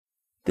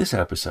This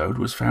episode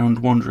was found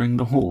wandering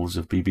the halls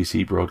of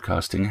BBC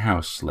Broadcasting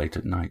House late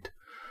at night.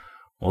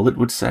 All it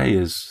would say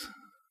is,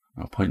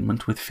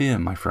 "Appointment with fear,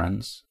 my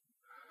friends.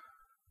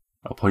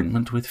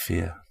 Appointment with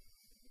fear."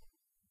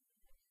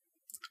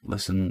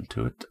 Listen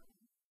to it.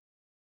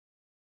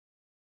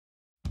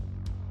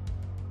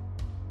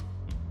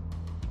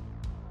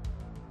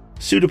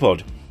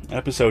 PseudoPod,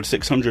 episode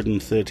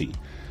 630,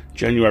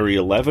 January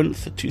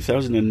 11th,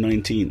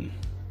 2019.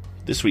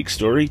 This week's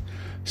story,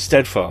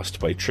 Steadfast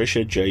by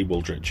Trisha J.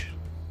 Wooldridge.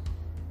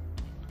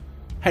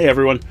 Hey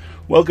everyone,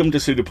 welcome to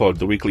PseudoPod,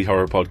 the weekly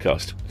horror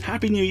podcast.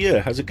 Happy New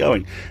Year, how's it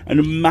going? And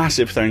a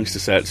massive thanks to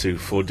Setsu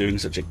for doing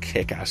such a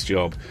kick-ass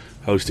job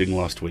hosting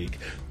last week.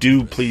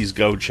 Do please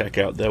go check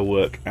out their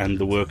work and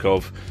the work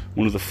of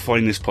one of the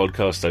finest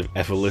podcasts I've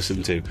ever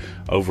listened to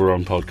over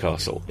on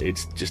Podcastle.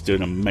 It's just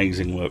doing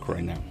amazing work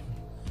right now.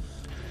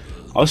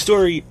 Our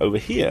story over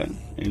here,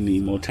 in the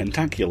more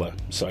tentacular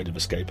side of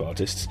escape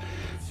artists,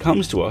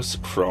 comes to us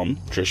from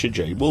Trisha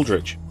J.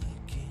 Wooldridge.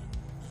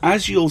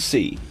 As you'll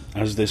see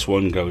as this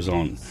one goes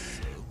on,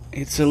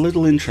 it's a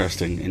little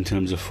interesting in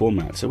terms of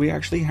format, so we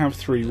actually have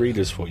 3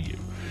 readers for you.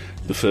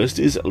 The first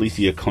is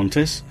Alethea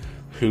Contis,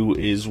 who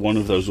is one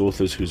of those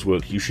authors whose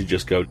work you should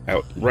just go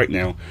out right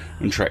now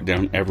and track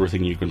down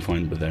everything you can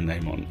find with their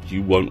name on.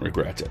 You won't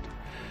regret it.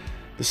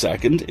 The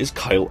second is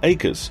Kyle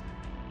Akers.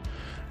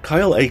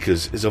 Kyle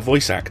Akers is a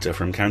voice actor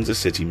from Kansas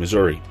City,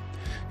 Missouri.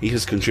 He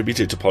has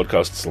contributed to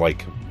podcasts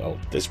like, well,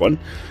 this one,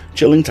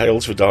 Chilling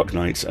Tales for Dark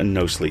Nights and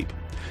No Sleep.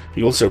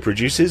 He also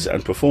produces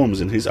and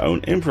performs in his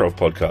own improv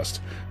podcast,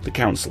 The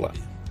Counselor.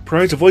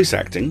 Prior to voice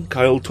acting,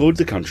 Kyle toured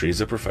the country as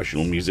a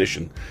professional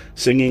musician,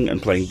 singing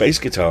and playing bass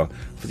guitar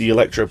for the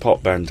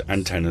electro-pop band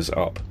Antennas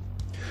Up.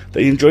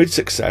 They enjoyed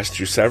success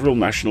through several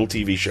national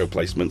TV show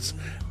placements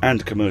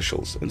and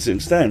commercials, and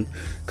since then,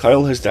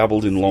 Kyle has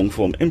dabbled in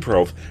long-form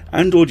improv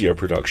and audio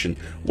production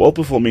while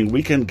performing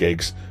weekend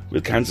gigs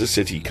with Kansas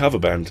City cover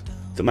band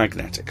The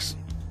Magnetics.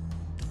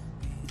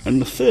 And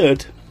the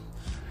third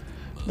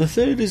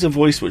is a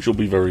voice which will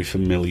be very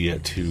familiar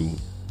to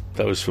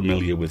those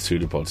familiar with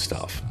PseudoPod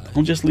stuff.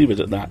 I'll just leave it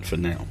at that for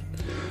now.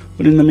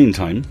 But in the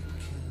meantime,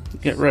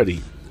 get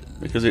ready,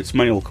 because it's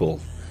mail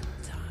call.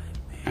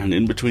 And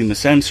in between the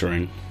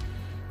censoring,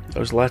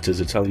 those letters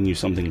are telling you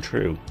something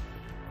true.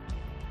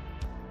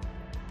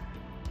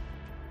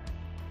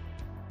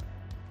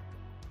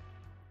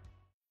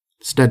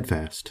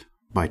 Steadfast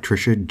by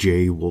Trisha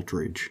J.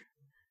 Wooldridge.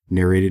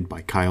 Narrated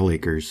by Kyle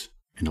Akers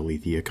and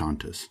Alethea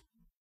Contis.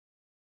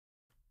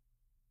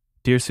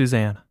 Dear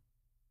Suzanne,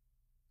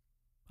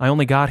 I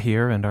only got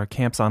here and our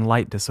camp's on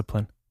light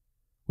discipline,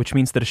 which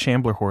means that a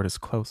shambler horde is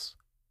close.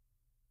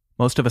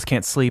 Most of us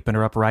can't sleep and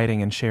are up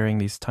writing and sharing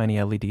these tiny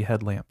LED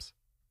headlamps.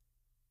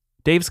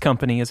 Dave's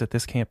company is at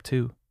this camp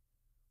too.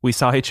 We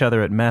saw each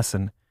other at mess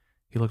and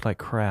he looked like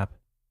crap.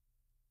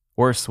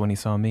 Worse when he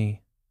saw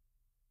me.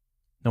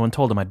 No one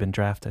told him I'd been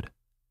drafted.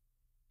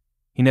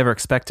 He never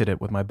expected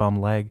it with my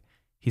bum leg.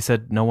 He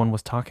said no one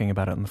was talking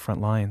about it on the front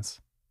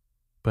lines.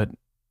 But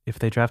if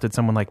they drafted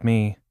someone like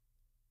me,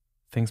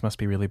 things must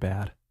be really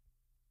bad.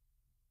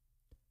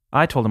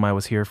 I told him I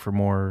was here for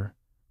more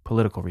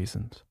political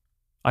reasons.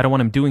 I don't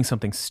want him doing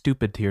something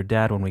stupid to your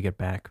dad when we get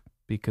back,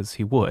 because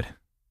he would.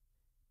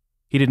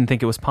 He didn't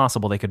think it was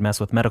possible they could mess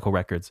with medical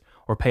records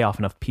or pay off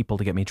enough people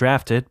to get me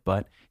drafted,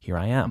 but here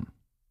I am.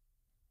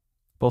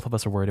 Both of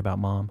us are worried about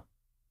Mom.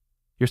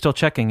 You're still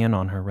checking in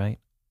on her, right?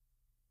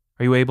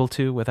 Are you able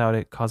to without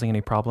it causing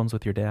any problems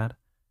with your dad?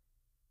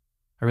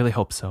 I really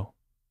hope so.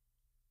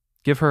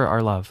 Give her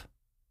our love.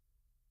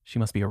 She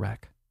must be a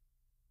wreck.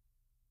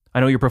 I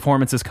know your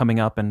performance is coming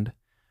up, and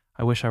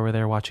I wish I were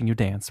there watching you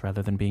dance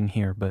rather than being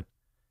here, but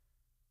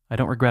I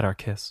don't regret our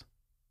kiss.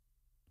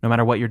 No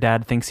matter what your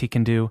dad thinks he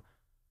can do,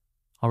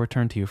 I'll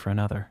return to you for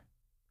another.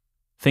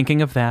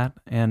 Thinking of that,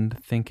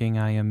 and thinking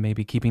I am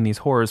maybe keeping these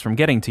horrors from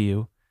getting to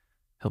you,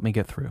 help me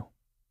get through.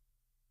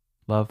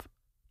 Love,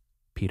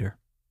 Peter.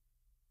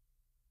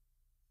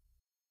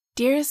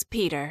 Dearest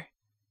Peter,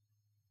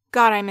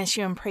 God, I miss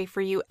you and pray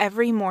for you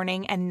every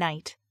morning and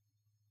night.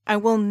 I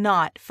will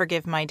not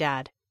forgive my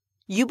dad.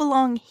 You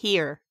belong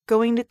here,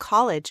 going to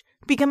college,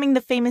 becoming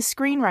the famous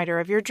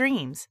screenwriter of your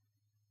dreams.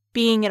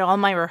 Being at all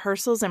my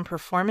rehearsals and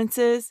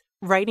performances,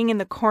 writing in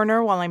the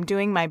corner while I'm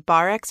doing my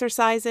bar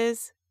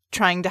exercises,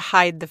 trying to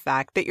hide the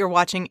fact that you're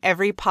watching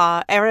every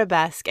pas,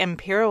 arabesque, and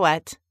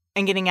pirouette,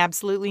 and getting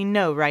absolutely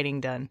no writing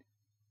done.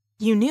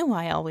 You knew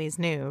I always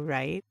knew,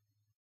 right?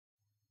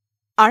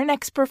 Our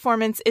next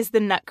performance is the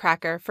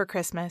Nutcracker for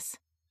Christmas.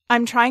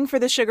 I'm trying for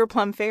the Sugar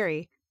Plum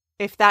Fairy,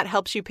 if that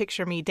helps you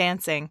picture me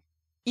dancing.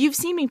 You've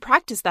seen me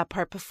practice that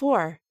part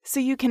before, so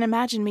you can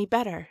imagine me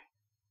better.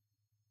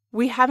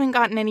 We haven't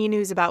gotten any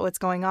news about what's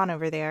going on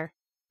over there.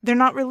 They're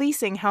not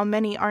releasing how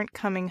many aren't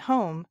coming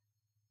home.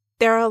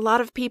 There are a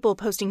lot of people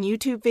posting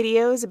YouTube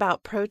videos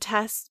about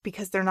protests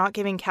because they're not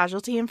giving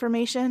casualty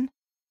information.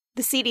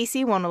 The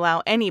CDC won't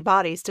allow any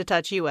bodies to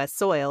touch U.S.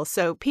 soil,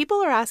 so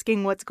people are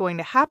asking what's going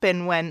to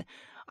happen when,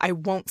 I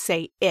won't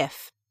say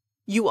if,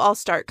 you all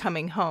start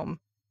coming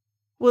home.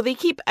 Will they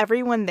keep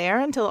everyone there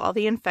until all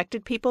the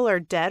infected people are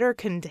dead or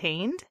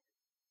contained?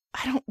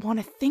 I don't want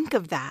to think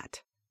of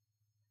that.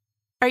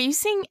 Are you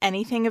seeing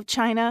anything of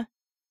China?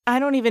 I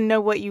don't even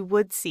know what you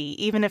would see,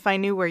 even if I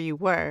knew where you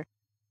were.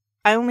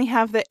 I only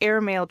have the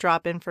airmail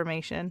drop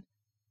information.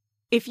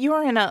 If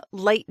you're in a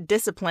light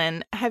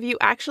discipline, have you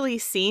actually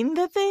seen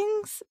the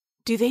things?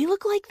 Do they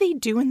look like they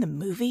do in the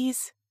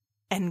movies?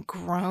 And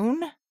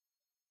grown?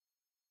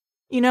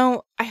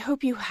 I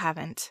hope you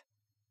haven't.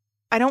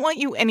 I don't want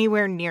you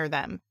anywhere near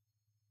them.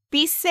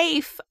 Be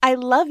safe. I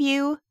love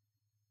you.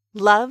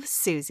 Love,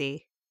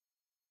 Susie.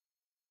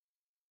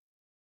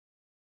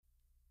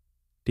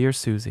 Dear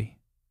Susie,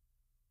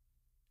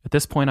 at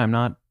this point I'm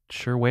not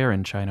sure where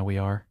in China we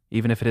are,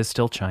 even if it is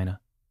still China.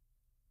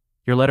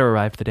 Your letter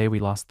arrived the day we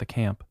lost the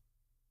camp.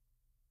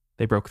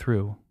 They broke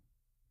through.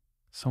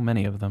 So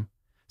many of them.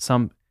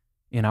 Some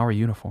in our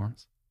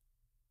uniforms.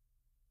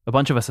 A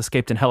bunch of us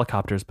escaped in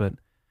helicopters, but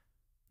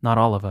not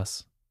all of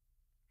us.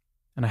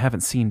 And I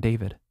haven't seen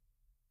David.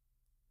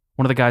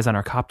 One of the guys on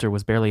our copter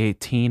was barely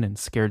 18 and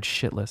scared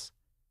shitless.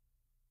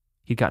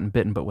 He'd gotten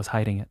bitten but was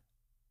hiding it.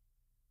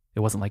 It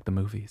wasn't like the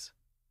movies.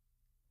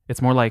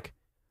 It's more like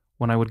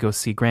when I would go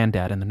see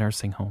Granddad in the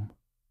nursing home.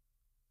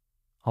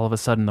 All of a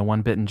sudden, the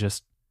one bitten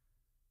just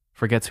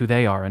forgets who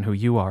they are and who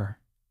you are.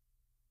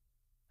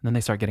 And then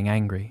they start getting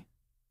angry.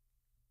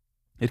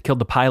 It killed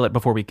the pilot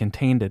before we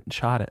contained it and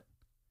shot it.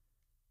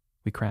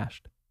 We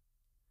crashed.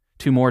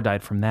 2 more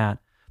died from that.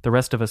 The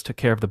rest of us took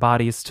care of the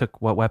bodies,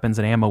 took what weapons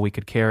and ammo we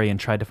could carry, and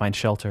tried to find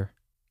shelter.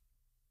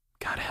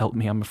 God help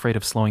me, I'm afraid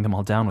of slowing them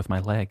all down with my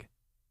leg.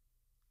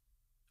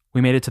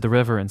 We made it to the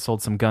river and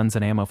sold some guns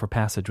and ammo for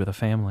passage with a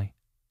family.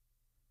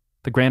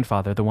 The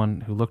grandfather, the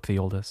one who looked the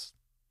oldest,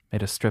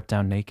 made us strip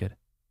down naked.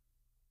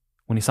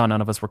 When he saw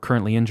none of us were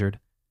currently injured,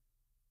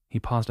 he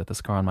paused at the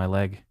scar on my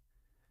leg.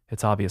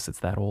 It's obvious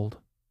it's that old.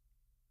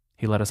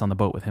 He let us on the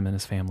boat with him and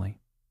his family.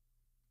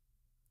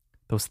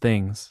 Those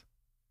things,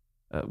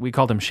 we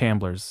called them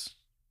shamblers,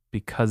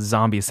 because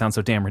zombies sound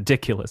so damn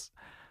ridiculous.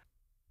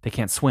 They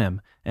can't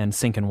swim and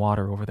sink in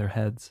water over their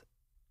heads.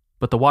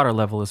 But the water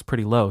level is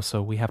pretty low,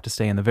 so we have to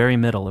stay in the very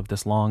middle of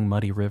this long,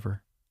 muddy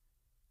river.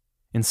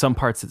 In some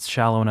parts, it's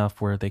shallow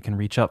enough where they can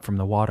reach up from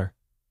the water.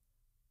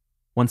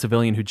 One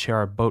civilian who'd share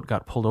our boat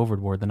got pulled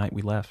overboard the night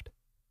we left.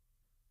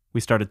 We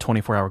started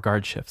 24-hour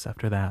guard shifts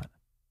after that.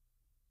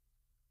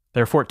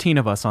 There are 14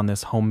 of us on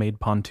this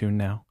homemade pontoon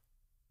now,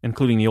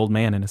 including the old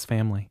man and his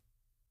family.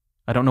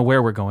 I don't know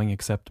where we're going,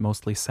 except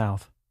mostly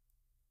south.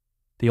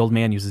 The old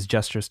man uses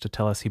gestures to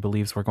tell us he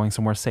believes we're going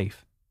somewhere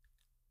safe.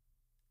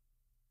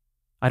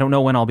 I don't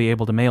know when I'll be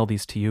able to mail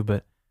these to you,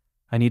 but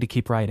I need to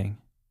keep writing.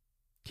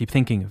 Keep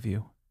thinking of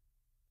you.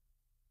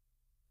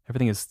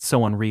 Everything is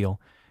so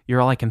unreal.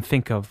 You're all I can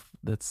think of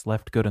that's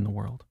left good in the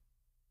world.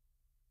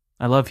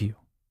 I love you,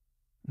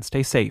 and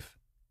stay safe.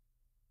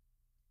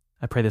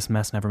 I pray this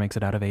mess never makes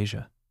it out of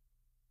Asia.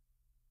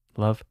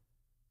 Love,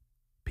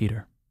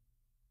 Peter.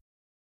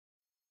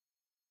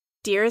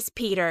 Dearest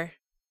Peter,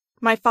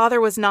 my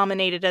father was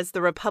nominated as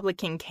the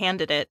Republican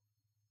candidate.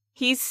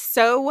 He's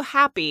so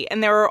happy,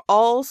 and there are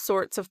all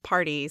sorts of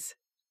parties.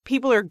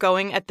 People are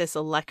going at this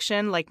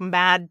election like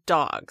mad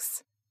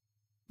dogs.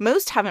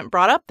 Most haven't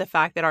brought up the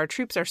fact that our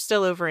troops are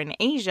still over in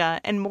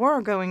Asia, and more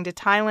are going to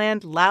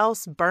Thailand,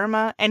 Laos,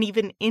 Burma, and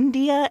even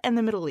India and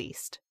the Middle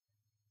East.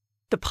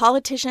 The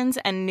politicians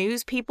and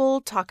news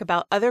people talk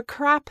about other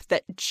crap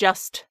that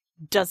just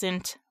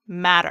doesn't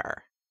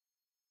matter.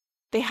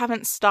 They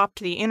haven't stopped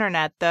the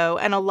internet, though,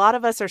 and a lot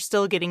of us are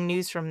still getting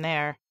news from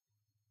there.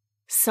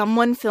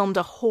 Someone filmed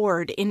a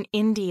horde in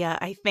India,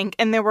 I think,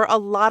 and there were a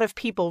lot of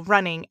people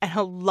running and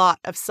a lot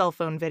of cell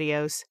phone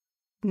videos.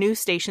 News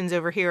stations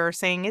over here are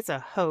saying it's a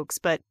hoax,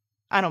 but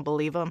I don't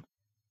believe them.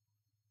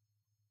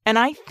 And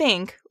I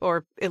think,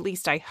 or at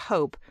least I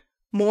hope,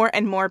 more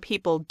and more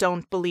people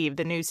don't believe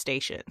the news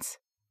stations.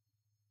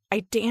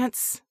 I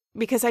dance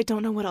because I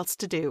don't know what else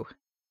to do.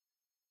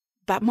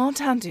 Battement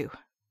tendu.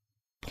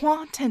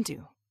 Point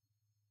tendu.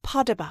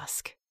 Pas de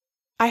basque.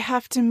 I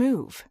have to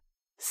move.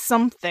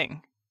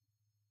 Something.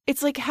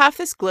 It's like half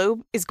this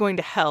globe is going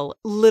to hell,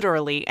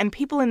 literally, and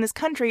people in this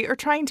country are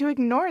trying to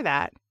ignore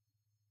that.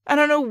 I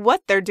don't know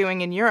what they're doing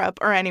in Europe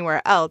or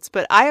anywhere else,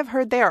 but I have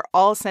heard they are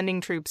all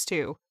sending troops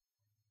too.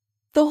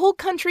 The whole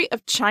country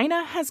of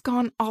China has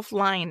gone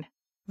offline.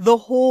 The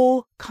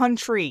whole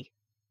country.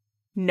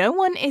 No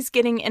one is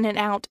getting in and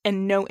out,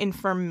 and no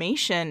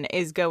information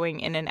is going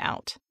in and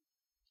out.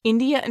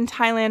 India and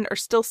Thailand are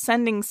still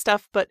sending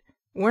stuff, but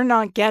we're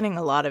not getting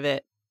a lot of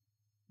it.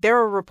 There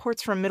are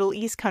reports from Middle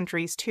East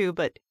countries too,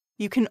 but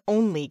you can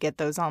only get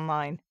those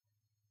online.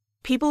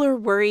 People are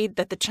worried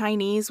that the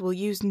Chinese will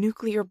use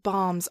nuclear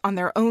bombs on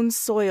their own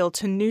soil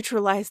to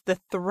neutralize the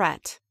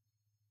threat.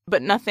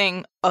 But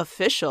nothing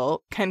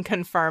official can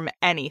confirm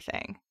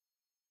anything.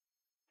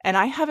 And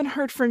I haven't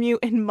heard from you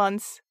in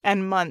months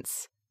and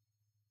months.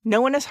 No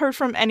one has heard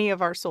from any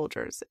of our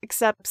soldiers,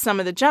 except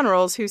some of the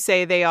generals who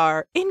say they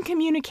are in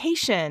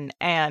communication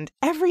and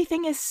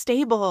everything is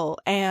stable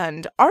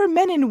and our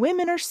men and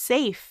women are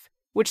safe,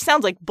 which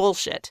sounds like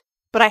bullshit,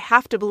 but I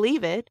have to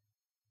believe it.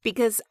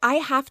 Because I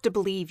have to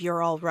believe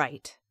you're all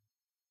right.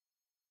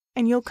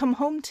 And you'll come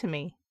home to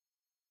me.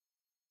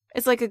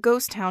 It's like a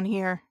ghost town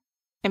here,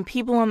 and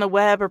people on the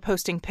web are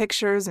posting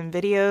pictures and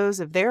videos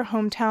of their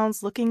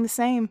hometowns looking the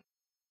same.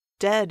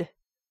 Dead.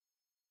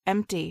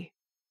 Empty.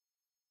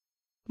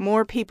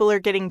 More people are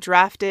getting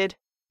drafted.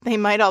 They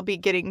might all be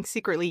getting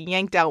secretly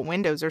yanked out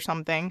windows or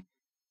something.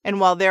 And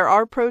while there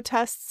are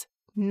protests,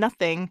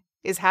 nothing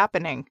is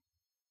happening.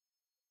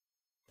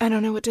 I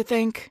don't know what to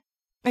think,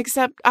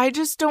 except I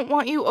just don't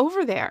want you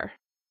over there.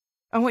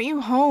 I want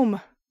you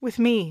home with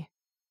me,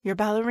 your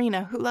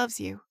ballerina who loves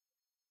you.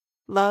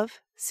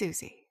 Love,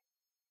 Susie.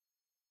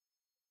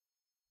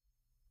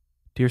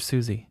 Dear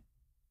Susie,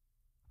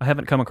 I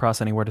haven't come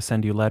across anywhere to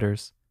send you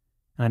letters,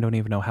 and I don't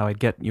even know how I'd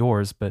get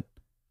yours, but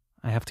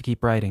I have to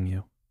keep writing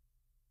you.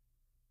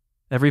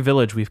 Every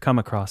village we've come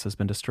across has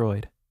been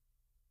destroyed.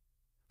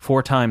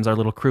 4 times our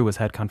little crew has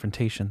had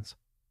confrontations.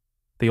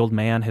 The old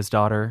man, his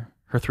daughter,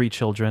 her 3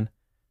 children,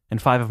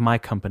 and 5 of my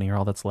company are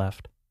all that's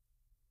left.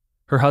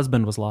 Her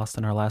husband was lost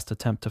in our last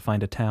attempt to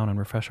find a town and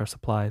refresh our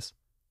supplies,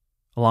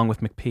 along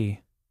with McP,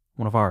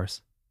 one of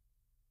ours.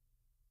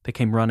 They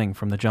came running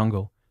from the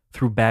jungle,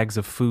 threw bags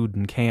of food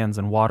and cans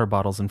and water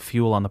bottles and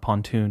fuel on the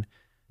pontoon,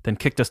 then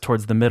kicked us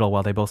towards the middle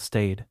while they both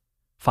stayed,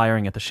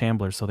 firing at the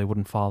shamblers so they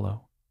wouldn't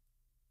follow.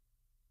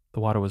 The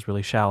water was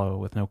really shallow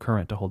with no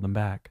current to hold them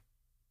back.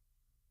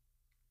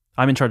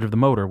 I'm in charge of the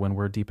motor when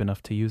we're deep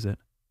enough to use it.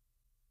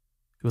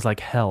 It was like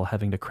hell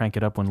having to crank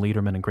it up when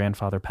Lederman and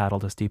Grandfather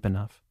paddled us deep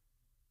enough.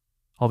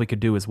 All we could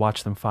do is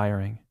watch them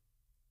firing,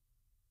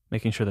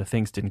 making sure the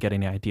things didn't get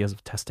any ideas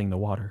of testing the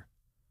water.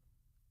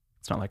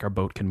 It's not like our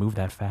boat can move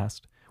that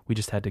fast. We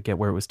just had to get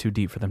where it was too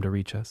deep for them to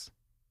reach us.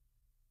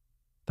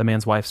 The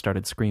man's wife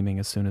started screaming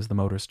as soon as the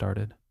motor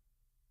started,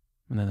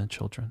 and then the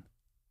children.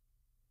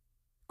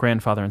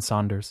 Grandfather and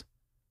Saunders,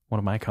 one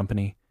of my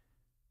company,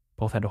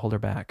 both had to hold her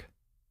back.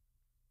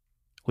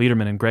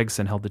 Lederman and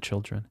Gregson held the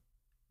children.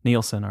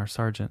 Nielsen, our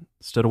sergeant,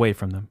 stood away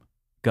from them,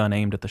 gun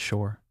aimed at the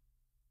shore.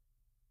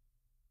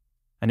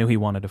 I knew he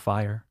wanted to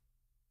fire.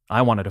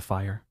 I wanted to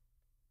fire.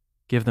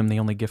 Give them the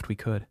only gift we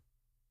could.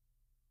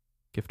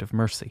 Gift of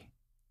mercy.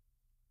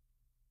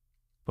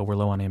 But we're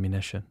low on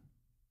ammunition.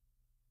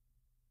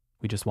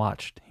 We just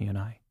watched, he and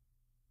I,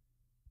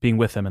 being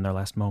with them in their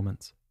last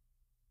moments.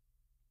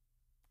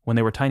 When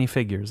they were tiny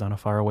figures on a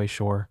faraway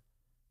shore,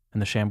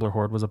 and the shambler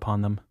horde was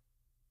upon them,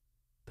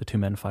 the 2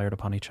 men fired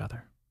upon each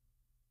other.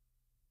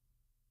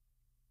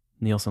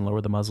 Nielsen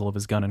lowered the muzzle of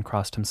his gun and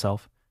crossed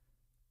himself.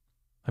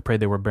 I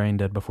prayed they were brain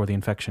dead before the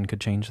infection could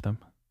change them.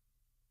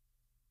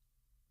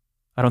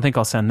 I don't think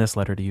I'll send this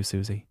letter to you,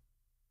 Susie.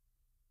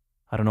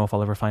 I don't know if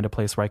I'll ever find a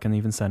place where I can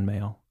even send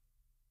mail.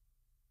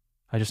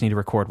 I just need to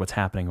record what's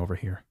happening over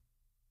here.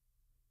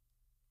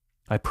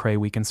 I pray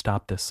we can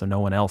stop this so no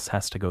one else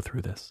has to go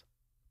through this.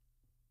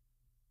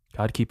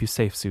 God keep you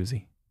safe,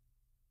 Susie.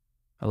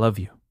 I love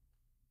you.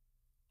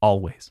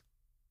 Always.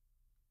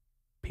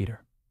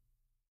 Peter.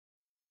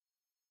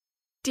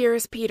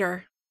 Dearest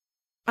Peter,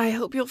 I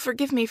hope you'll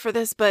forgive me for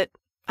this, but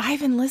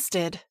I've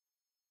enlisted.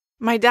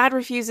 My dad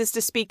refuses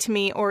to speak to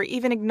me or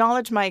even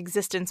acknowledge my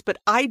existence, but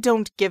I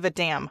don't give a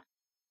damn.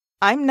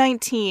 I'm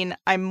 19.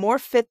 I'm more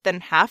fit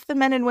than half the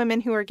men and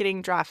women who are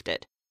getting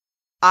drafted.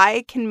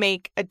 I can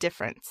make a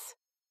difference.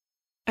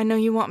 I know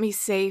you want me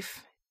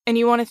safe, and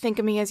you want to think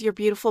of me as your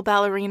beautiful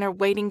ballerina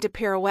waiting to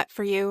pirouette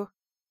for you,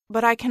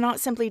 but I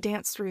cannot simply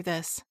dance through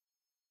this.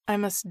 I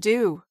must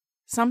do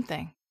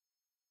something.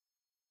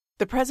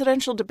 The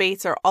presidential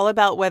debates are all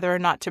about whether or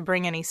not to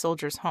bring any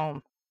soldiers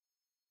home.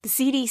 The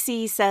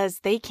CDC says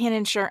they can't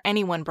ensure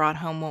anyone brought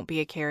home won't be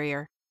a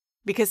carrier,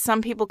 because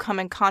some people come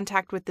in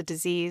contact with the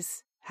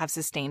disease, have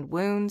sustained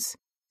wounds,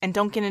 and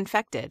don't get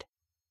infected,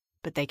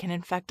 but they can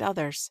infect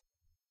others.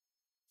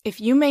 If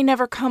you may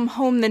never come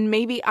home, then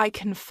maybe I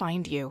can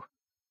find you.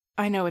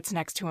 I know it's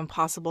next to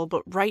impossible,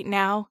 but right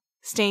now,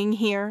 staying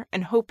here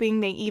and hoping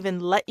they even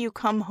let you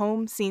come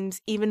home seems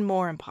even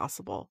more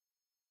impossible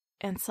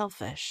and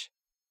selfish.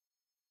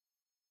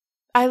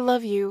 I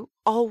love you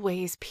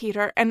always,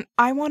 Peter, and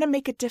I want to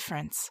make a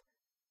difference.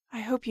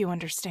 I hope you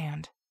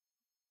understand.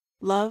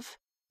 Love,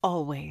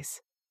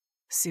 always,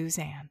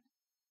 Suzanne.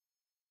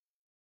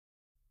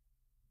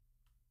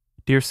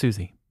 Dear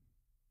Susie,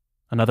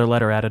 another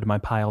letter added to my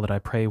pile that I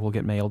pray will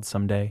get mailed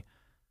someday,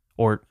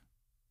 or,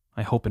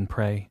 I hope and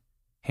pray,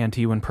 hand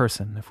to you in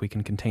person if we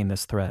can contain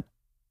this threat.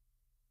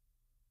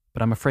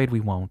 But I'm afraid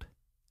we won't,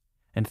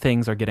 and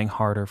things are getting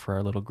harder for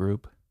our little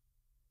group.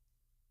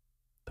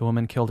 The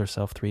woman killed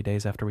herself 3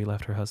 days after we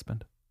left her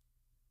husband.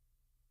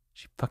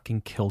 She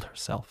fucking killed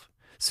herself.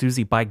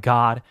 Susie, by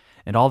God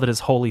and all that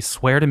is holy,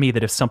 swear to me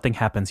that if something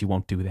happens, you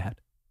won't do that.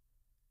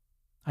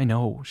 I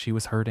know she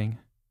was hurting.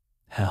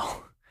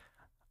 Hell,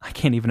 I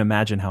can't even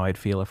imagine how I'd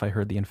feel if I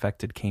heard the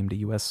infected came to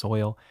U.S.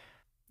 soil,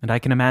 and I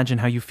can imagine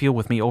how you feel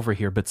with me over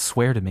here, but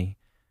swear to me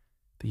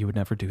that you would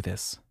never do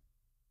this.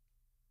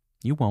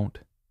 You won't.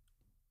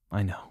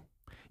 I know.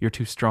 You're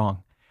too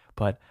strong,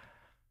 but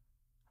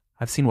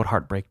I've seen what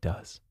heartbreak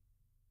does.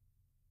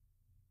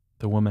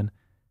 The woman,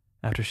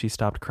 after she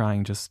stopped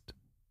crying, just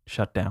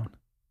shut down.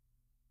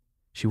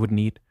 She wouldn't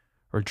eat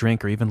or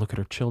drink or even look at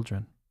her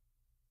children.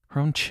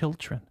 Her own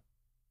children.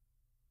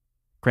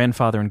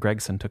 Grandfather and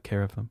Gregson took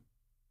care of them.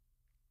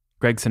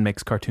 Gregson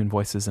makes cartoon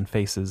voices and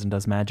faces and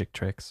does magic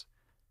tricks,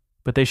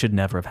 but they should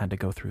never have had to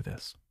go through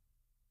this.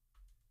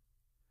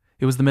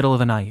 It was the middle of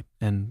the night,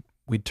 and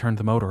we'd turned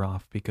the motor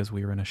off because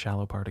we were in a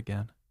shallow part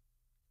again.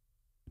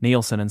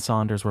 Nielsen and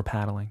Saunders were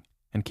paddling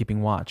and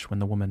keeping watch when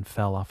the woman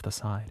fell off the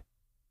side.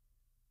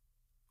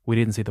 We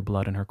didn't see the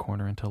blood in her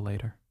corner until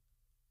later.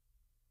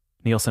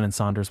 Nielsen and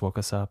Saunders woke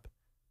us up,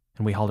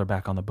 and we hauled her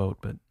back on the boat,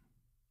 but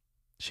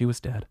she was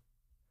dead.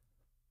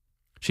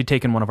 She'd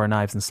taken one of our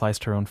knives and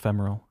sliced her own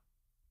femoral,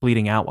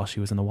 bleeding out while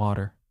she was in the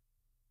water.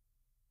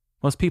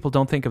 Most people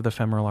don't think of the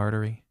femoral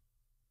artery.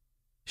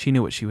 She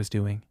knew what she was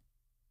doing.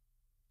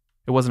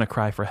 It wasn't a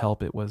cry for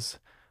help, it was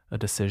a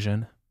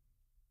decision.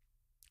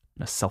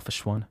 And a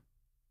selfish one.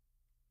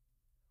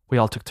 We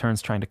all took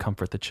turns trying to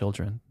comfort the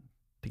children,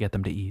 to get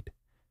them to eat.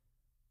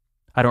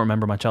 I don't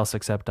remember much else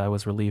except I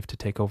was relieved to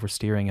take over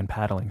steering and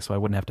paddling so I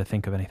wouldn't have to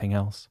think of anything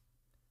else.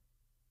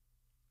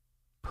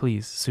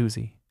 Please,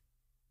 Susie,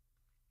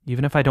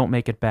 even if I don't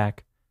make it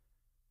back,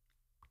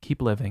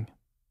 keep living.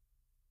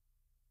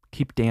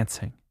 Keep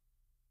dancing.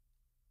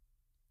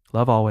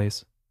 Love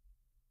always,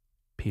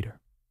 Peter.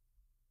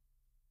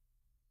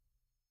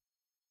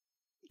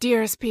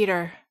 Dearest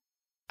Peter,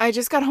 I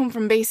just got home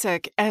from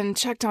basic and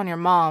checked on your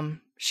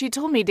mom. She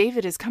told me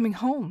David is coming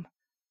home.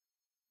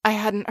 I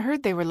hadn't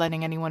heard they were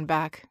letting anyone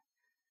back.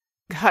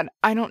 God,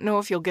 I don't know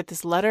if you'll get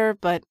this letter,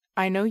 but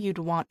I know you'd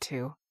want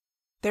to.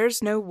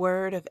 There's no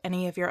word of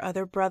any of your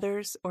other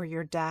brothers or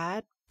your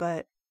dad,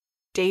 but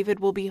David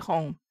will be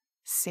home,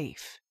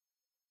 safe.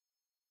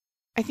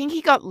 I think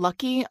he got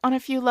lucky on a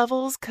few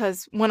levels,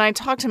 because when I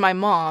talked to my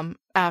mom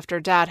after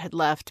Dad had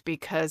left,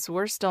 because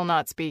we're still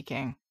not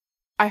speaking,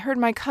 I heard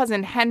my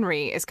cousin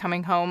Henry is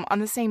coming home on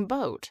the same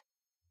boat.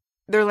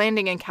 They're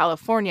landing in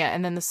California,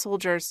 and then the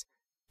soldiers,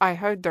 I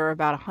heard there are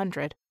about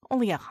 100,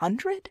 only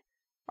 100,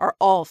 are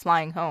all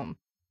flying home.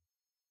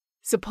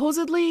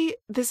 Supposedly,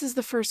 this is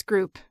the first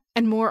group,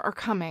 and more are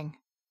coming.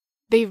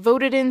 They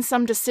voted in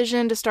some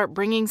decision to start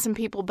bringing some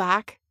people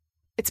back.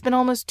 It's been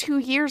almost 2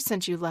 years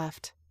since you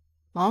left.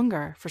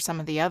 Longer for some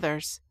of the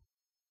others.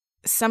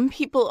 Some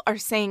people are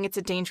saying it's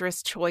a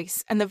dangerous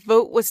choice, and the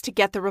vote was to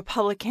get the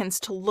Republicans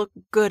to look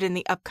good in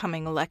the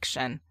upcoming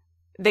election.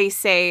 They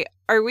say,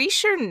 "Are we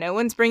sure no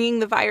one's bringing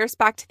the virus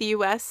back to the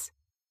U.S.?"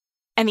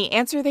 And the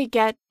answer they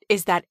get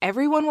is that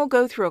everyone will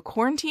go through a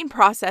quarantine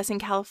process in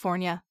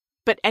California,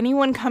 but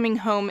anyone coming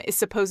home is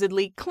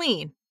supposedly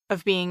clean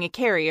of being a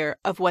carrier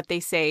of what they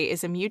say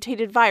is a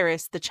mutated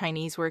virus the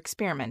Chinese were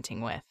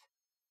experimenting with.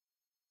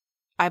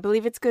 I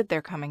believe it's good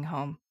they're coming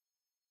home.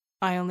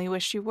 I only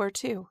wish you were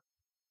too,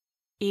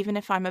 even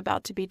if I'm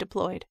about to be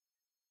deployed.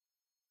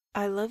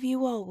 I love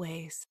you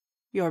always,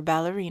 your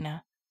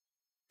ballerina,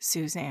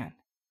 Suzanne.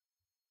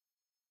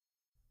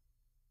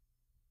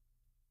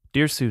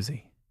 Dear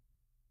Susie,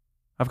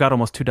 I've got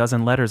almost 24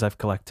 letters I've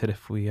collected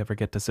if we ever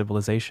get to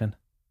civilization.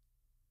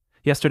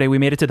 Yesterday we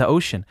made it to the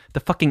ocean. The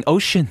fucking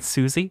ocean,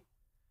 Susie!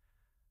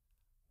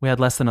 We had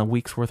less than a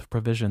week's worth of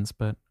provisions,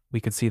 but we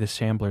could see the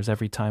shamblers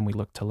every time we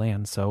looked to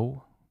land,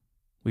 so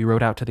we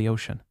rowed out to the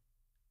ocean.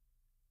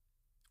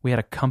 We had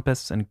a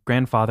compass and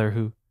Grandfather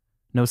who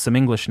knows some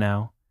English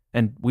now,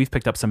 and we've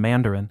picked up some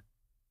Mandarin.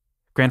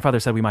 Grandfather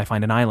said we might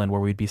find an island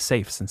where we'd be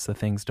safe since the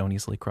things don't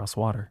easily cross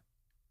water.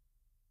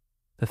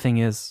 The thing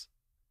is,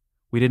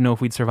 we didn't know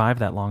if we'd survive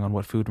that long on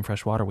what food and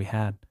fresh water we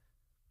had.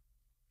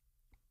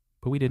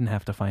 But we didn't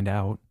have to find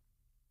out.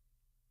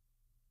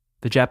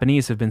 The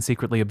Japanese have been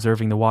secretly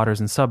observing the waters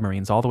in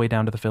submarines all the way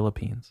down to the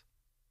Philippines.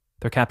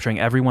 They're capturing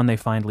everyone they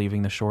find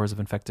leaving the shores of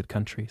infected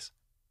countries.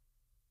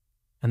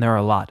 And there are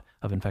a lot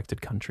of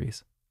infected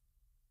countries.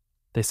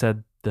 They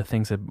said the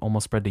things had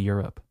almost spread to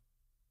Europe.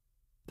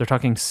 They're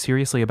talking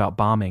seriously about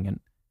bombing, and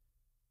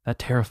that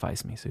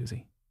terrifies me,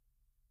 Susie.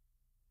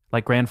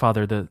 Like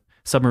Grandfather, the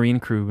submarine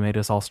crew made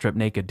us all strip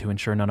naked to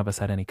ensure none of us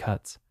had any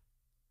cuts.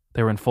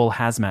 They were in full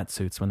hazmat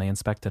suits when they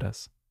inspected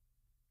us.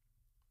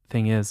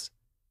 Thing is,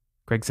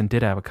 Gregson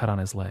did have a cut on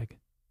his leg.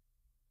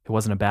 It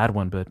wasn't a bad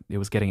one, but it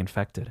was getting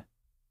infected.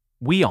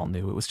 We all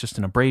knew it was just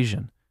an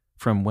abrasion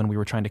from when we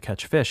were trying to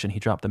catch fish and he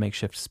dropped the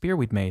makeshift spear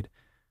we'd made.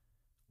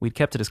 We'd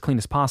kept it as clean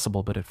as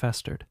possible, but it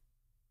festered.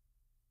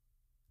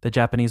 The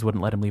Japanese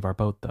wouldn't let him leave our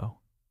boat, though.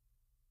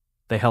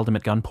 They held him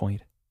at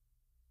gunpoint.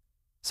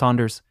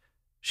 Saunders,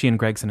 she and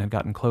Gregson had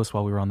gotten close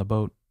while we were on the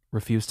boat,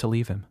 refused to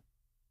leave him.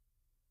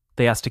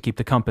 They asked to keep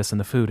the compass and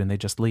the food, and they'd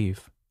just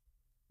leave.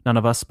 None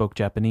of us spoke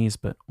Japanese,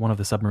 but one of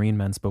the submarine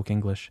men spoke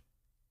English,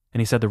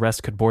 and he said the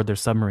rest could board their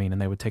submarine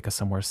and they would take us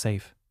somewhere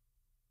safe.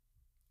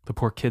 The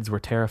poor kids were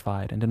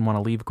terrified and didn't want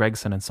to leave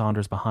Gregson and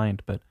Saunders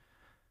behind, but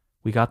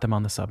we got them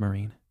on the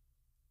submarine.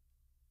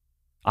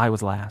 I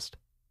was last.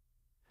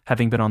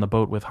 Having been on the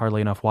boat with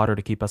hardly enough water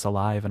to keep us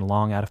alive and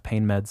long out of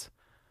pain meds,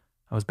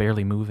 I was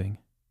barely moving.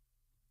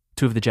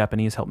 2 of the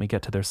Japanese helped me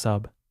get to their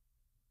sub.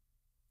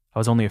 I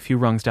was only a few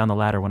rungs down the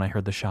ladder when I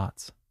heard the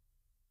shots.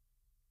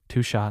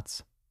 2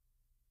 shots,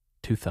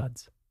 2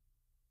 thuds.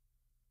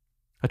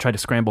 I tried to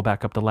scramble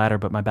back up the ladder,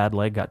 but my bad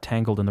leg got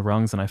tangled in the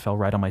rungs and I fell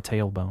right on my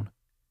tailbone.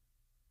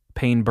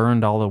 Pain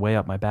burned all the way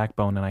up my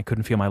backbone and I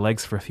couldn't feel my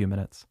legs for a few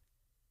minutes.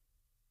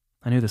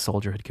 I knew the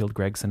soldier had killed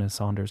Gregson and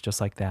Saunders just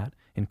like that,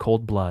 in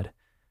cold blood,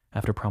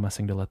 after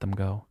promising to let them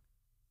go.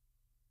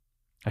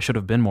 I should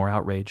have been more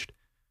outraged,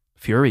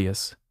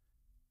 furious,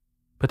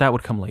 but that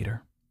would come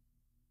later.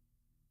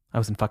 I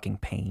was in fucking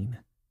pain.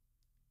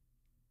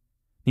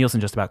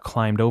 Nielsen just about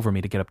climbed over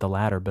me to get up the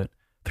ladder, but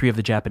 3 of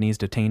the Japanese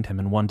detained him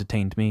and 1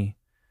 detained me,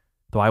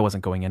 though I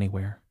wasn't going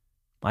anywhere.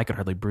 I could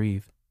hardly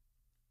breathe.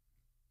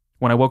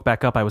 When I woke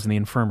back up, I was in the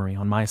infirmary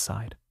on my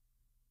side.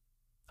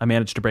 I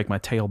managed to break my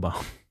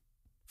tailbone.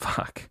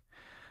 Fuck.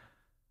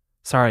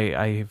 Sorry,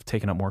 I've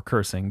taken up more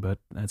cursing, but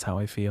that's how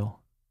I feel.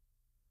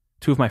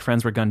 2 of my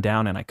friends were gunned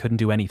down and I couldn't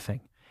do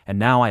anything, and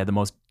now I had the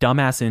most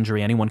dumbass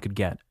injury anyone could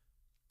get.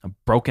 A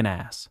broken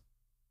ass.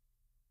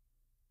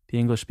 The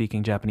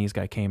English-speaking Japanese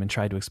guy came and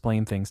tried to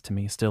explain things to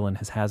me, still in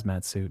his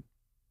hazmat suit.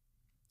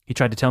 He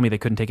tried to tell me they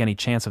couldn't take any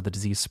chance of the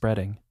disease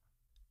spreading.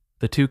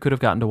 The 2 could have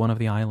gotten to one of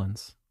the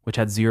islands, which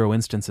had 0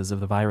 instances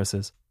of the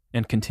viruses,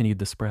 and continued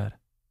the spread.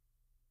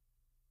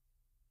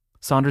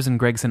 Saunders and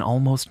Gregson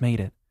almost made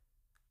it.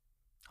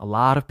 A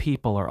lot of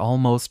people are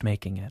almost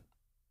making it.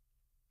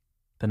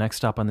 The next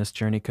stop on this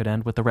journey could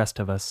end with the rest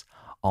of us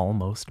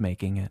almost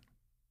making it.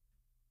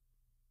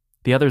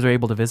 The others are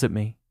able to visit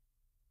me,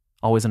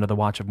 always under the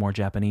watch of more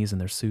Japanese in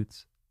their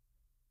suits.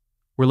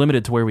 We're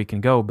limited to where we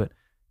can go, but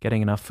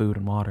getting enough food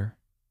and water,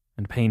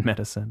 and pain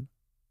medicine.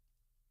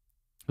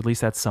 At least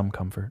that's some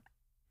comfort.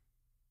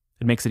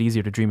 It makes it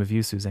easier to dream of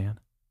you, Suzanne,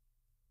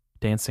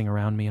 dancing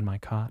around me in my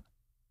cot.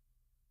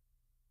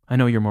 I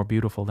know you're more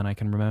beautiful than I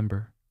can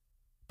remember,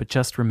 but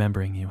just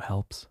remembering you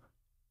helps.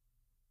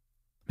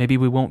 Maybe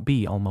we won't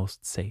be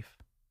almost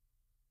safe.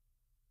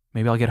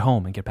 Maybe I'll get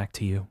home and get back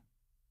to you.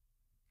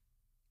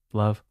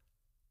 Love,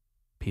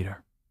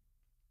 Peter.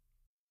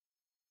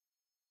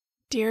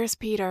 Dearest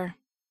Peter,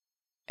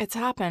 it's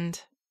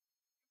happened.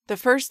 The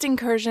first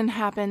incursion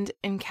happened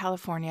in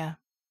California,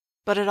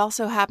 but it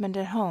also happened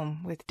at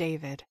home with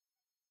David.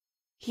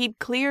 He'd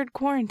cleared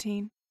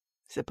quarantine.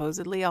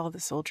 Supposedly all the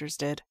soldiers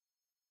did.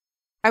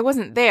 I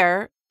wasn't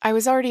there. I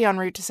was already en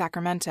route to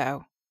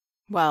Sacramento.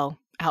 Well,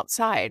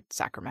 outside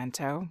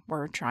Sacramento.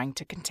 We're trying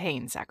to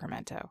contain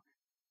Sacramento.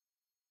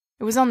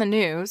 It was on the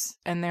news,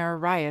 and there are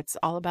riots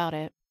all about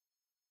it.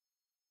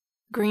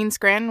 Green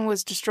Scranton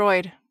was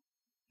destroyed.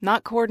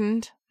 Not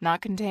cordoned,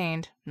 not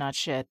contained, not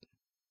shit.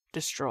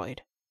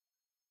 Destroyed.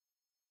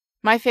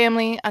 My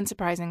family,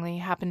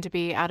 unsurprisingly, happened to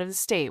be out of the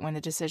state when the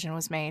decision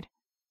was made.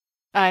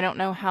 I don't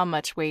know how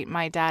much weight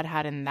my dad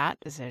had in that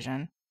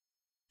decision.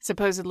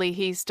 Supposedly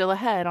he's still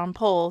ahead on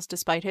polls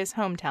despite his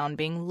hometown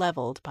being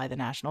leveled by the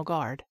National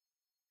Guard.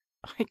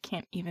 I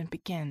can't even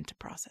begin to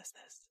process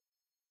this.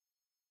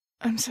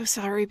 I'm so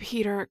sorry,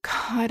 Peter.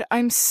 God,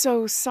 I'm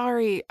so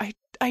sorry.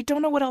 I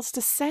don't know what else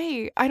to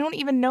say. I don't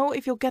even know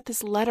if you'll get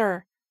this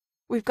letter.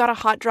 We've got a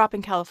hot drop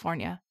in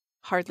California.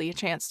 Hardly a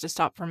chance to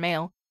stop for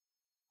mail.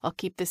 I'll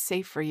keep this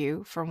safe for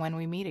you for when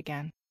we meet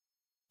again.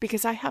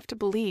 Because I have to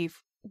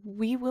believe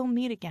we will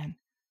meet again.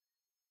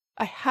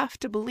 I have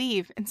to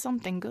believe in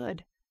something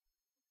good.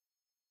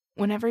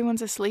 When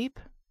everyone's asleep,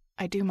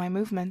 I do my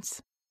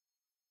movements.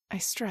 I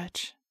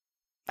stretch.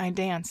 I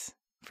dance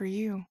for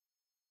you.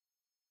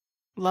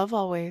 Love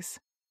always,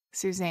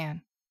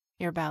 Suzanne,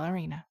 your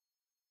ballerina.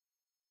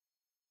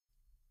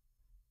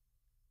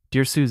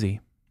 Dear Susie,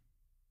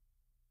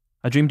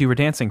 I dreamed you were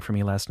dancing for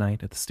me last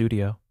night at the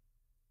studio,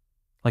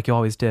 like you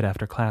always did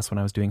after class when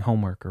I was doing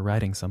homework or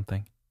writing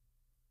something.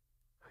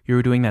 You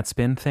were doing that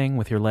spin thing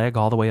with your leg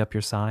all the way up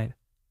your side,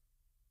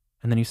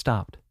 and then you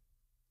stopped,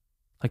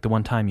 like the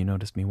one time you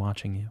noticed me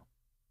watching you.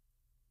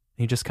 And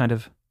you just kind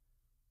of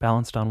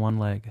balanced on one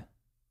leg,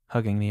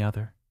 hugging the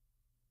other.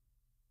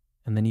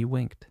 And then you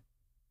winked.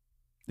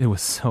 It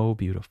was so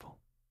beautiful.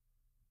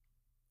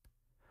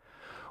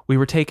 We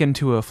were taken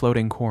to a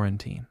floating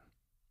quarantine.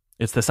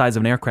 It's the size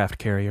of an aircraft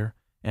carrier,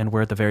 and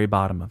we're at the very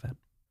bottom of it.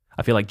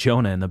 I feel like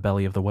Jonah in the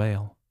belly of the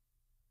whale.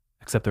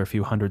 Except there are a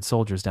few hundred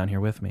soldiers down here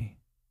with me.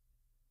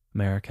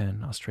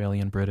 American,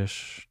 Australian,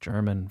 British,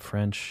 German,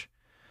 French,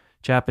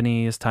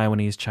 Japanese,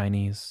 Taiwanese,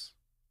 Chinese.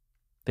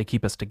 They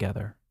keep us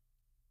together.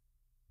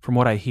 From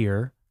what I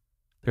hear,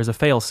 there's a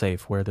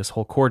fail-safe where this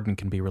whole cordon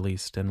can be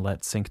released and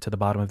let sink to the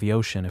bottom of the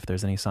ocean if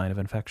there's any sign of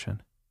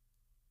infection.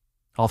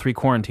 All 3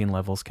 quarantine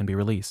levels can be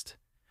released,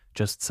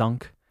 just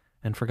sunk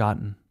and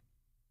forgotten.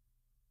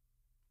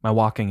 My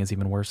walking is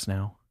even worse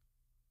now.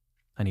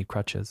 I need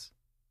crutches.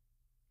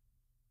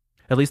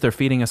 At least they're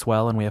feeding us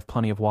well and we have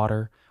plenty of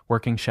water,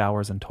 working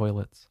showers and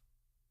toilets.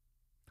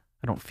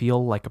 I don't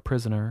feel like a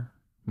prisoner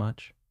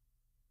much.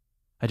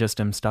 I just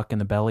am stuck in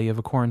the belly of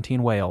a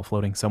quarantine whale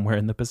floating somewhere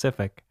in the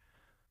Pacific.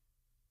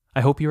 I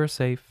hope you are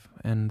safe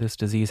and this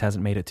disease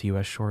hasn't made it to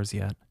U.S. shores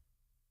yet.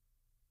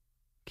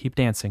 Keep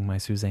dancing, my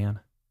Suzanne.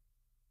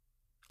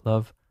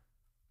 Love,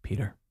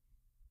 Peter.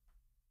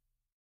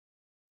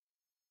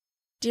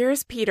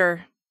 Dearest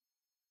Peter,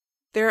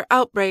 there are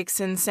outbreaks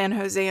in San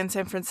Jose and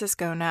San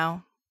Francisco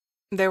now.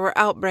 There were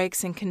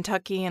outbreaks in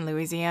Kentucky and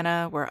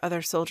Louisiana where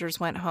other soldiers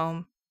went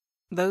home.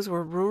 Those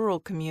were rural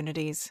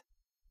communities.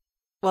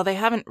 While they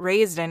haven't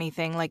raised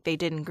anything like they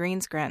did in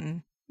Green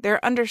Scranton,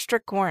 they're under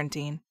strict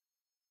quarantine.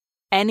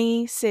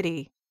 Any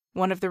city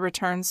one of the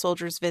returned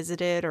soldiers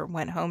visited or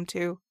went home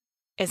to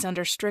is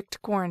under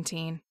strict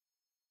quarantine.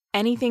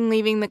 Anything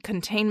leaving the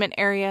containment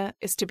area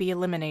is to be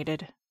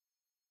eliminated.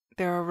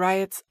 There are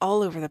riots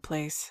all over the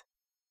place.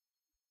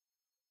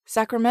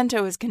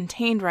 Sacramento is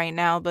contained right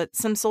now, but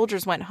some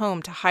soldiers went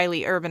home to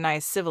highly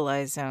urbanized,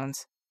 civilized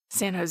zones.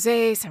 San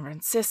Jose, San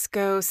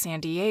Francisco, San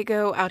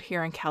Diego, out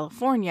here in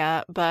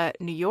California, but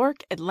New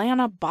York,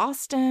 Atlanta,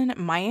 Boston,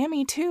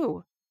 Miami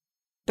too.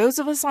 Those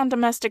of us on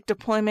domestic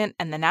deployment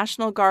and the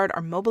National Guard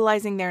are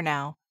mobilizing there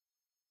now.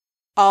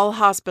 All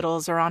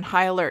hospitals are on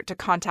high alert to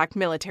contact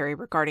military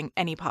regarding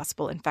any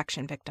possible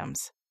infection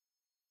victims.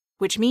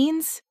 Which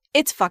means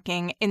it's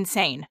fucking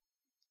insane.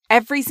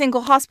 Every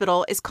single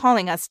hospital is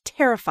calling us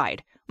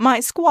terrified.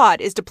 My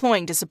squad is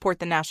deploying to support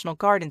the National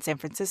Guard in San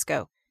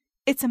Francisco.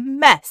 It's a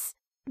mess.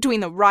 Between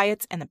the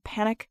riots and the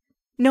panic,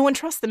 no one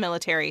trusts the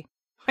military.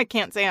 I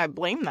can't say I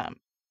blame them.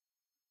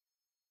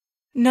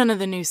 None of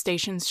the news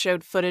stations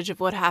showed footage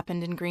of what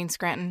happened in Green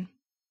Scranton,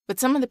 but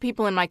some of the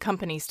people in my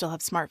company still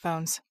have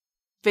smartphones.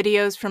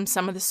 Videos from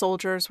some of the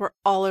soldiers were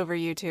all over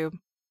YouTube.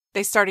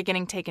 They started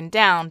getting taken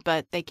down,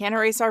 but they can't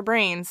erase our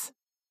brains.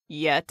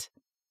 Yet.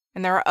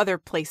 And there are other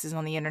places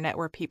on the internet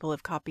where people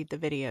have copied the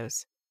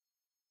videos.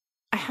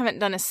 I haven't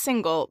done a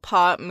single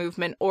paw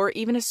movement or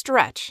even a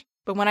stretch,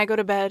 but when I go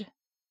to bed,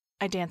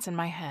 I dance in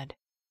my head.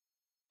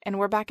 And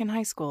we're back in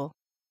high school,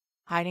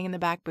 hiding in the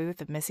back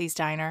booth of Missy's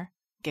Diner,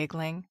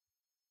 giggling.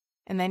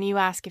 And then you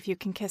ask if you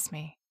can kiss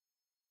me,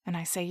 and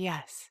I say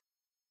yes.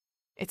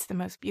 It's the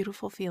most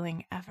beautiful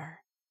feeling ever.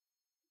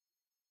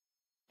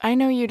 I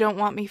know you don't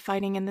want me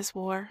fighting in this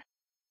war,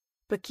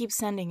 but keep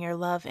sending your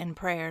love and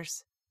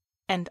prayers,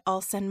 and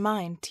I'll send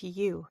mine to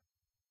you.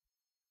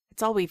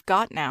 It's all we've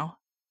got now.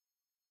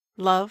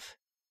 Love,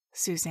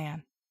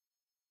 Suzanne.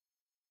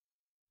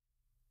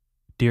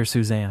 Dear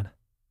Suzanne,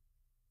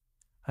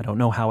 I don't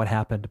know how it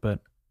happened, but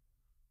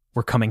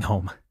we're coming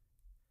home.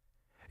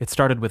 It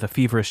started with a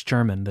feverish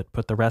German that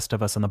put the rest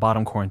of us on the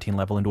bottom quarantine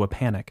level into a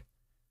panic.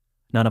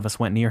 None of us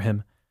went near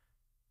him,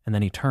 and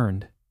then he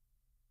turned,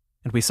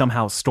 and we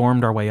somehow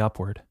stormed our way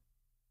upward.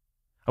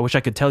 I wish I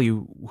could tell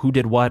you who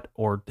did what,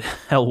 or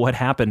hell, what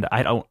happened.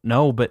 I don't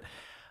know, but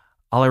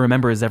all I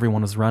remember is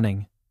everyone was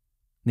running.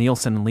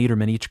 Nielsen and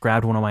Lederman each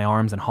grabbed one of my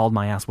arms and hauled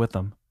my ass with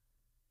them.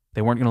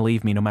 They weren't going to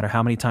leave me no matter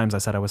how many times I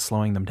said I was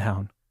slowing them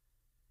down.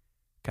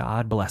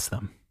 God bless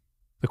them.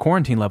 The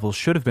quarantine levels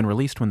should have been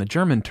released when the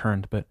German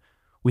turned, but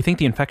we think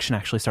the infection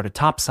actually started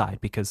topside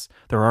because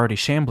there are already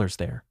shamblers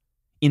there,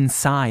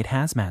 inside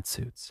hazmat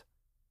suits.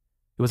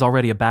 It was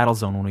already a battle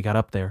zone when we got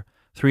up there.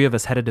 3 of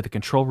us headed to the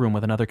control room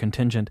with another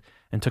contingent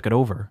and took it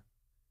over.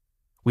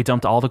 We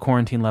dumped all the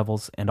quarantine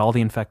levels and all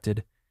the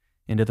infected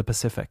into the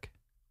Pacific.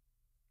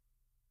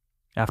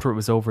 After it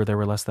was over, there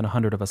were less than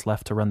 100 of us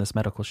left to run this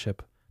medical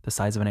ship, the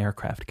size of an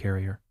aircraft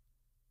carrier.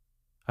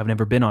 I've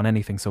never been on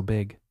anything so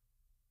big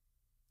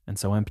and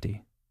so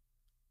empty.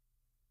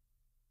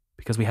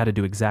 Because we had to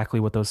do exactly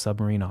what those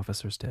submarine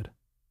officers did.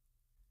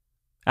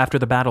 After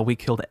the battle, we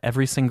killed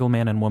every single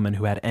man and woman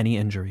who had any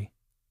injury.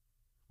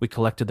 We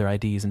collected their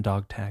IDs and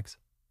dog tags.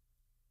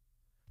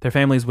 Their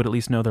families would at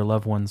least know their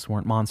loved ones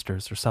weren't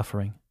monsters or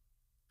suffering.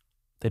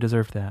 They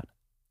deserved that.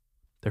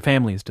 Their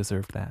families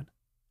deserved that.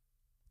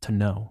 To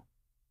know.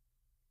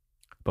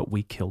 But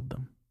we killed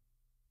them.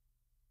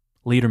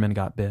 Lederman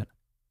got bit.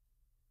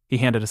 He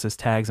handed us his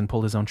tags and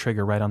pulled his own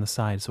trigger right on the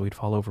side so he'd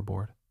fall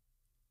overboard.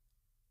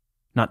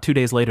 Not 2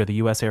 days later, the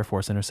U.S. Air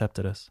Force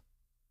intercepted us.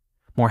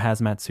 More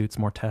hazmat suits,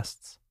 more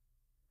tests.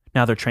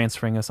 Now they're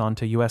transferring us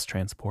onto U.S.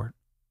 transport.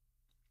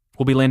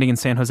 We'll be landing in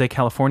San Jose,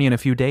 California in a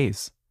few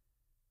days.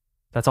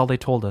 That's all they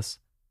told us.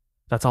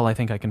 That's all I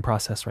think I can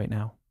process right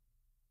now.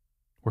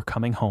 We're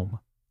coming home.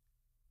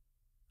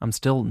 I'm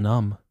still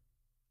numb.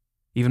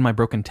 Even my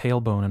broken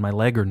tailbone and my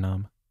leg are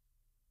numb.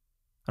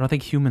 I don't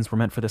think humans were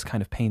meant for this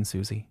kind of pain,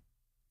 Susie.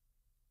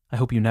 I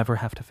hope you never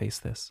have to face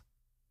this.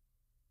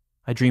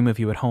 I dream of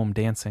you at home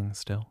dancing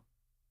still.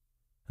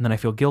 And then I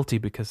feel guilty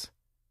because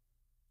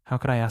how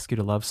could I ask you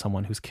to love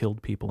someone who's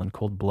killed people in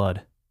cold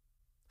blood?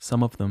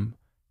 Some of them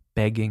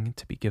begging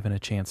to be given a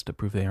chance to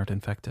prove they aren't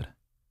infected.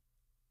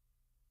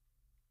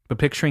 But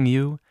picturing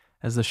you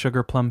as the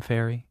sugar plum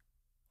fairy,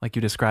 like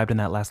you described in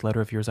that last letter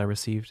of yours I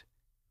received,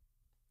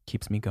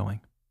 keeps me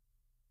going.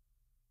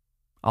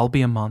 I'll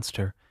be a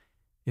monster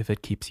if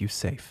it keeps you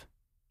safe.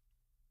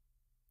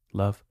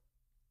 Love,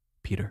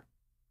 Peter.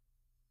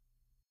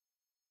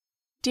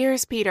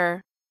 Dearest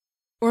Peter,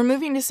 we're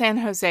moving to San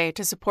Jose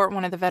to support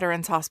one of the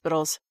veterans'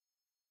 hospitals.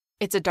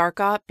 It's a dark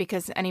op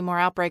because any more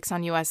outbreaks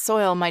on U.S.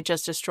 soil might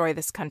just destroy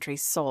this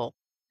country's soul,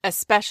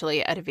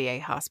 especially at a VA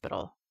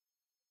hospital.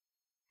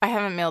 I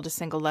haven't mailed a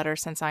single letter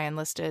since I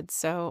enlisted,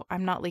 so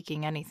I'm not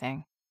leaking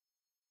anything.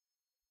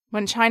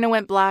 When China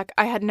went black,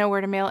 I had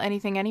nowhere to mail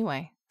anything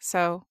anyway,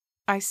 so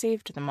I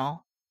saved them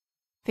all.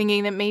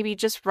 thinking that maybe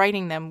just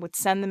writing them would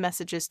send the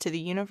messages to the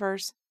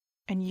universe,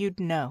 and you'd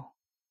know.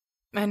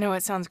 I know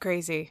it sounds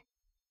crazy,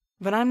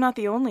 but I'm not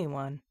the only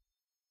one.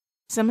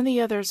 Some of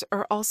the others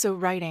are also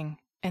writing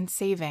and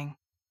saving.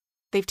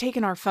 They've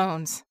taken our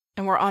phones,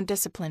 and we're on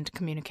disciplined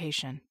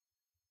communication.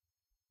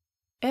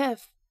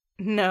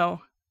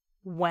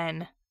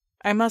 When.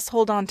 I must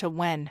hold on to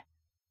when.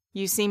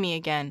 You see me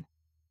again.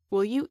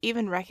 Will you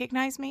even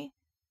recognize me?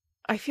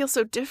 I feel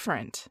so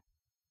different.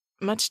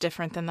 Much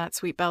different than that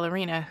sweet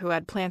ballerina who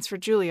had plans for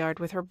Juilliard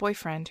with her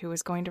boyfriend who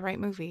was going to write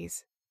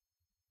movies.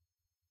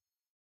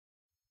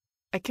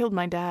 I killed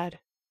my dad.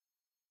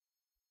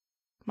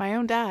 My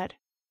own dad.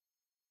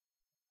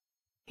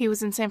 He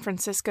was in San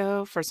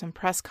Francisco for some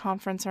press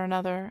conference or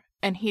another,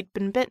 and he'd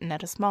been bitten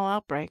at a small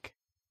outbreak.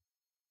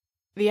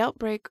 The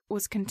outbreak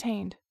was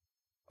contained.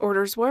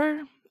 Orders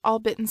were, all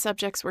bitten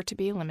subjects were to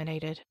be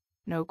eliminated.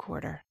 No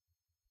quarter.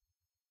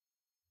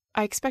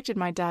 I expected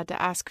my dad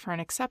to ask for an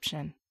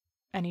exception,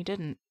 and he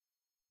didn't.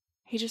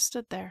 He just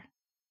stood there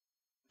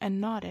and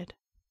nodded,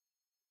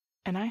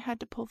 and I had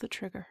to pull the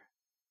trigger.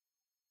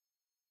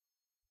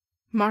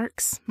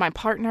 Marks, my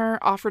partner,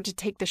 offered to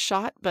take the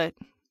shot, but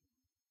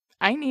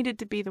I needed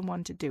to be the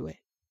one to do it.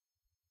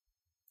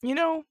 You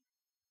know,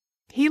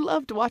 he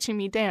loved watching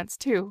me dance,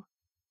 too,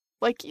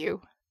 like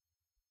you.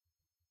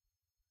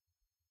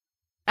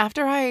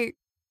 After I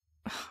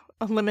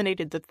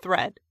eliminated the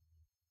threat,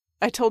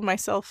 I told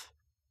myself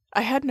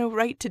I had no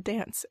right to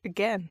dance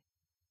again.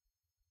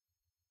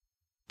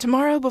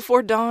 Tomorrow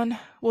before dawn,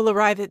 we'll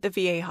arrive at the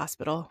VA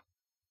hospital.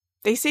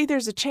 They say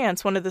there's a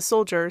chance one of the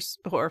soldiers,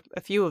 or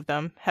a few of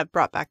them, have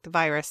brought back the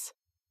virus.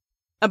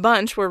 A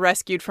bunch were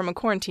rescued from a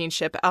quarantine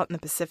ship out in the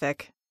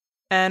Pacific,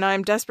 and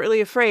I'm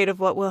desperately afraid of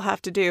what we'll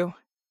have to do.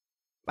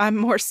 I'm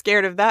more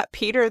scared of that,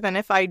 Peter, than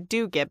if I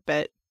do get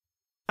bit.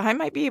 I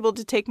might be able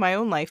to take my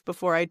own life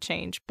before I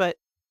change, but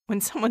when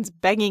someone's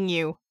begging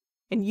you,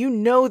 and you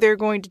know they're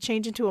going to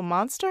change into a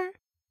monster?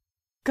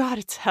 God,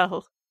 it's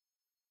hell.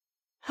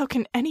 How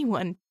can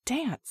anyone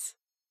dance?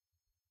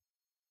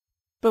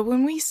 But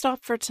when we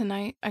stopped for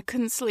tonight, I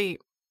couldn't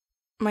sleep.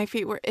 My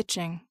feet were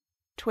itching,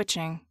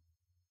 twitching.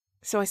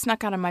 So I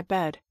snuck out of my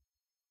bed.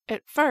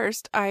 At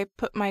first, I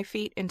put my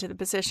feet into the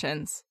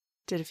positions,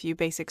 did a few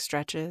basic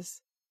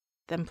stretches,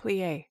 then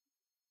plie,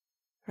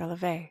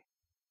 releve,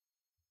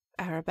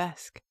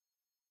 arabesque.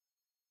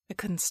 I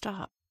couldn't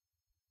stop.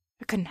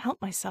 I couldn't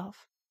help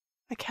myself.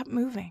 I kept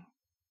moving,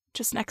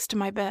 just next to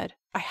my bed.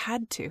 I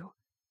had to.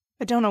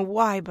 I don't know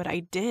why, but I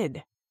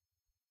did.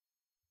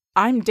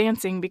 I'm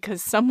dancing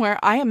because somewhere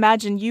I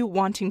imagine you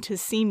wanting to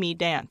see me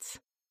dance.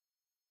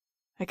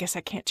 I guess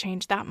I can't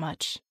change that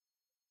much.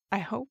 I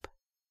hope.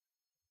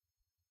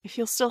 If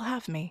you'll still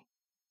have me,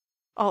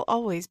 I'll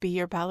always be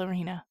your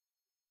ballerina.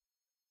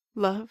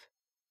 Love,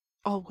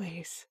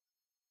 always,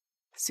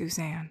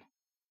 Suzanne.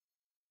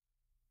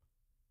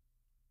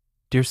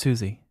 Dear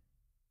Susie,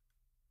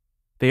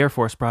 the Air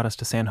Force brought us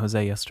to San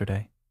Jose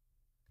yesterday,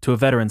 to a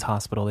veterans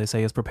hospital they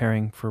say is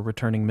preparing for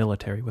returning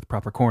military with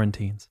proper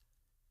quarantines.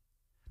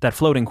 That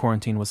floating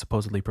quarantine was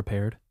supposedly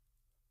prepared.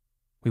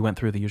 We went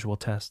through the usual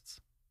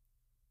tests.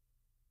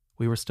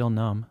 We were still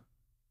numb,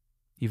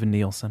 even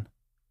Nielsen.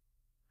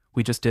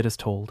 We just did as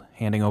told,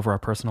 handing over our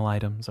personal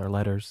items, our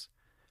letters,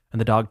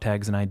 and the dog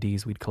tags and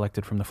IDs we'd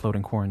collected from the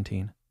floating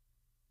quarantine,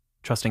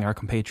 trusting our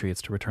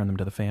compatriots to return them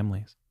to the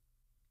families.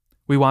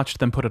 We watched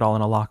them put it all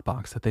in a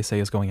lockbox that they say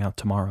is going out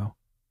tomorrow.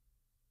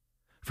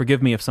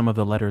 Forgive me if some of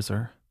the letters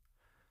are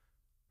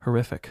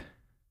horrific.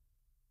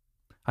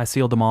 I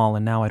sealed them all,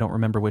 and now I don't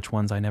remember which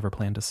ones I never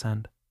planned to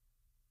send.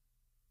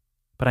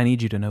 But I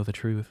need you to know the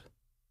truth.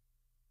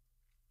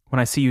 When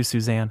I see you,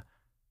 Suzanne,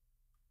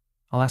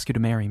 I'll ask you to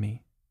marry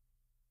me.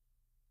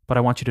 But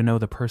I want you to know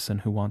the person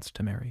who wants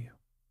to marry you.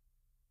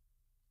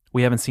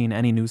 We haven't seen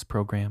any news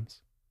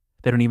programs.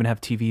 They don't even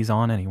have TVs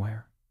on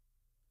anywhere.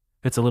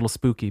 It's a little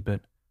spooky,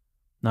 but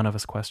none of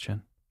us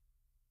question.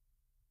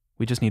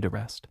 We just need to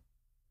rest.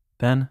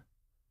 Then,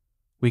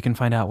 we can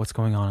find out what's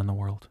going on in the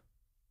world.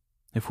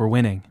 If we're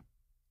winning.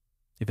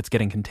 If it's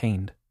getting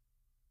contained.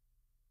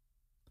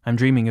 I'm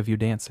dreaming of you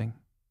dancing,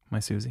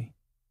 my Susie.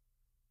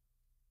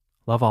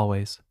 Love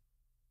always,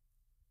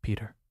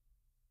 Peter.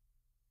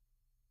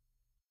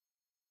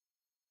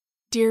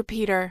 Dear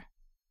Peter,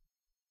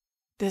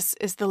 this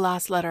is the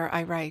last letter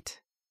I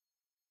write.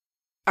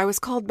 I was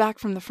called back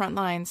from the front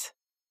lines.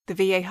 The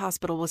VA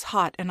hospital was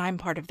hot, and I'm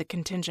part of the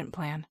contingent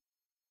plan.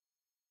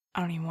 I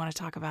don't even want to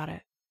talk about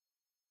it.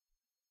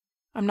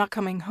 I'm not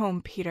coming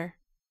home, Peter.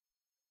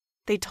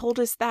 They told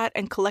us that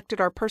and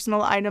collected our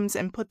personal items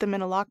and put them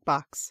in a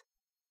lockbox.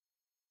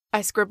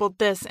 I scribbled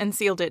this and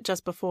sealed it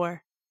just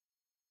before.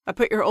 I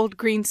put your old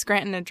green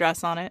Scranton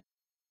address on it.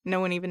 No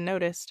one even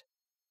noticed.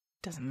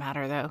 Doesn't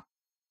matter, though.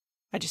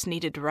 I just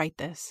needed to write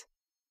this.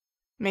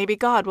 Maybe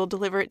God will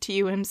deliver it to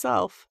you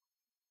himself.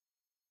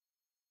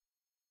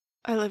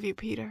 I love you,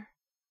 Peter.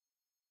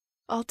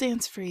 I'll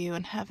dance for you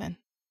in heaven.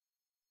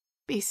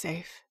 Be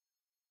safe.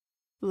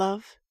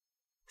 Love,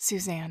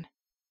 Suzanne,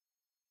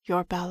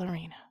 your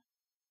ballerina.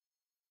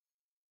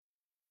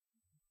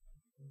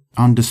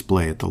 On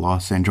display at the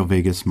Los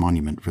Angeles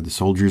Monument for the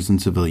Soldiers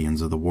and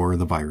Civilians of the War of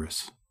the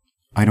Virus.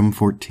 Item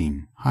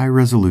 14.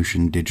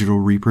 High-resolution digital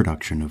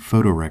reproduction of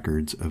photo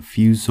records of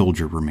fused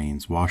soldier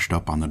remains washed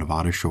up on the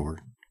Nevada shore.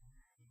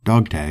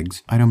 Dog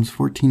tags, items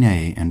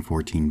 14A and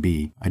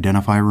 14B,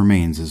 identify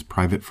remains as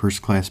Private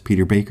First Class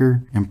Peter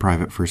Baker and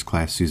Private First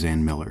Class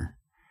Suzanne Miller.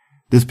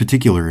 This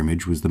particular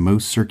image was the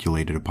most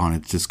circulated upon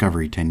its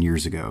discovery 10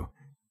 years ago.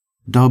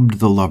 Dubbed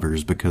the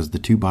Lovers because the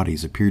two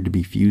bodies appeared to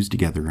be fused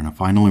together in a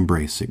final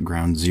embrace at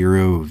ground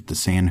zero of the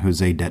San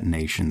Jose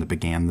detonation that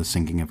began the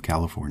sinking of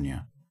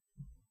California.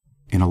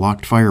 In a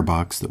locked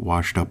firebox that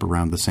washed up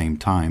around the same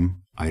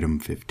time, item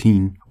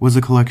 15, was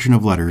a collection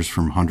of letters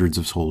from hundreds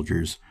of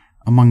soldiers,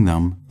 among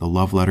them the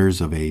love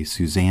letters of a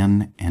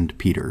Suzanne and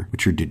Peter,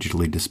 which are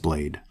digitally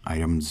displayed,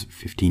 items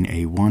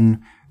 15A1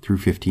 through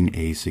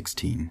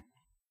 15A16.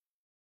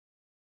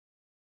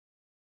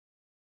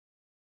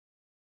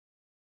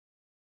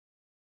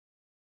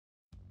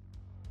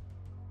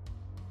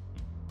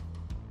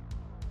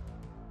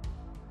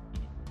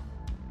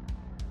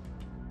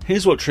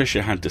 Here's what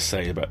Tricia had to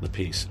say about the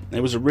piece. It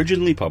was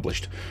originally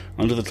published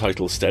under the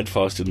title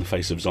Steadfast in the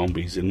Face of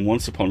Zombies in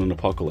Once Upon an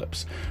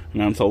Apocalypse,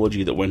 an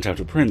anthology that went out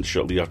of print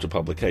shortly after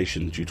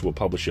publication due to a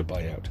publisher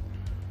buyout.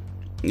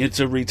 It's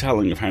a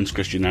retelling of Hans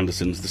Christian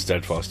Andersen's The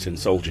Steadfast Tin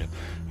Soldier,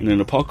 in an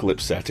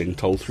apocalypse setting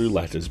told through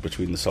letters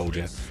between the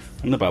soldier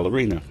and the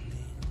ballerina.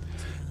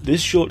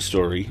 This short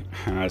story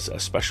has a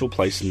special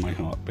place in my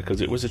heart because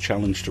it was a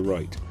challenge to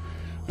write.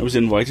 I was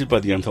invited by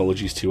the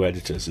anthology's two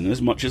editors, and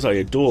as much as I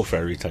adore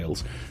fairy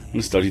tales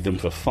and study them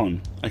for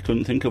fun, I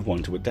couldn't think of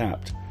one to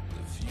adapt.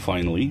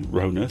 Finally,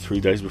 Rona,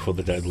 3 days before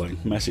the deadline,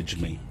 messaged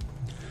me.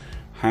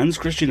 Hans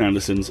Christian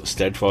Andersen's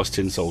Steadfast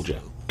Tin Soldier.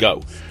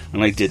 Go!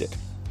 And I did it.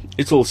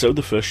 It's also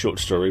the first short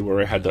story where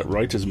I had that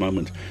writer's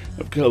moment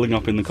of curling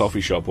up in the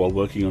coffee shop while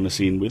working on a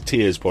scene with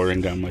tears pouring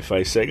down my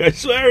face, saying, I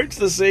swear it's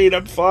the scene,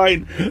 I'm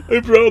fine,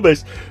 I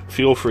promise.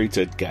 Feel free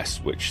to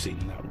guess which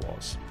scene that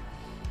was.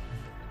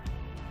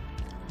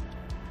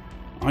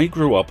 I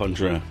grew up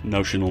under a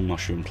notional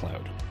mushroom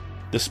cloud.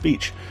 The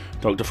speech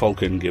Dr.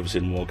 Falcon gives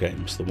in War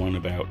Games, the one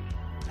about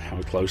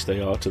how close they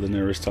are to the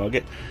nearest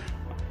target,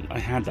 I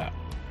had that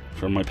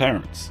from my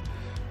parents,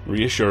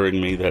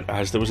 reassuring me that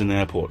as there was an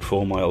airport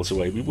 4 miles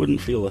away, we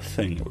wouldn't feel a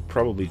thing. It would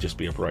probably just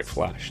be a bright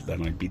flash,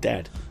 then I'd be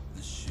dead.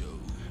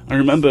 I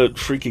remember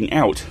freaking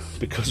out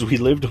because we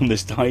lived on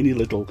this tiny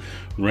little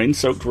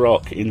rain-soaked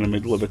rock in the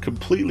middle of a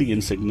completely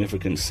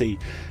insignificant sea,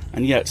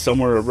 and yet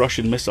somewhere a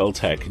Russian missile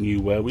tech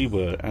knew where we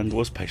were and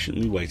was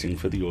patiently waiting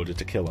for the order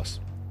to kill us.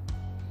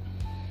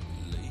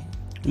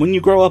 When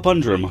you grow up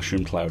under a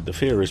mushroom cloud, the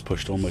fear is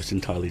pushed almost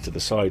entirely to the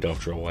side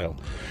after a while.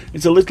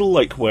 It's a little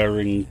like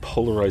wearing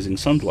polarizing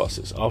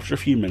sunglasses. After a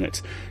few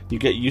minutes, you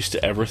get used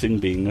to everything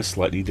being a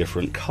slightly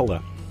different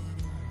colour.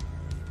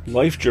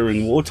 Life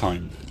during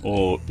wartime,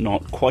 or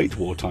not quite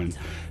wartime,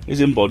 is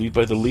embodied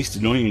by the least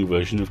annoying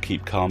version of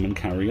keep calm and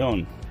carry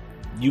on.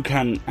 You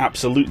can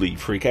absolutely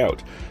freak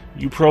out.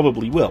 You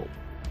probably will.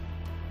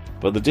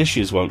 But the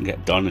dishes won't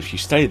get done if you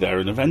stay there,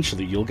 and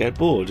eventually you'll get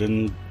bored,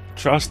 and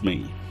trust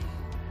me,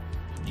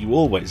 you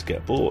always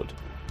get bored.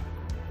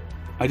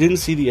 I didn't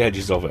see the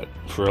edges of it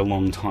for a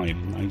long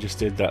time. I just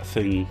did that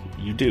thing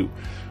you do,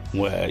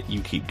 where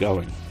you keep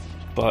going.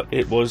 But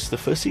it was the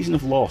first season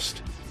of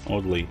Lost,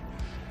 oddly,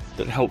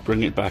 that helped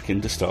bring it back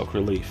into stark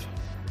relief.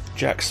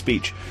 Jack's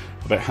speech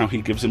about how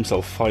he gives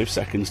himself 5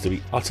 seconds to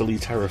be utterly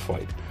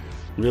terrified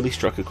really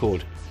struck a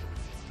chord.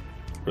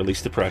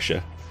 Release the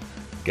pressure,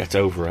 get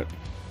over it,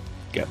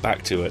 get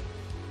back to it,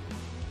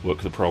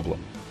 work the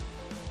problem.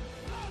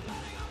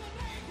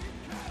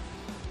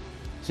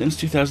 Since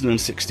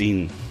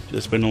 2016,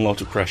 there's been a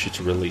lot of pressure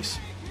to release.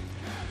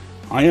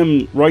 I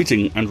am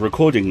writing and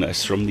recording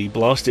this from the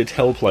blasted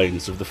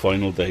hellplanes of the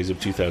final days of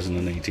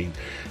 2018.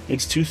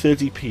 It's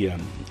 2:30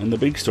 PM, and the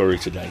big story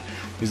today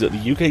is that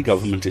the UK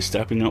government is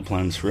stepping up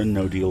plans for a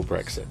no-deal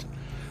Brexit.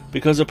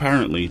 Because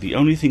apparently the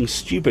only thing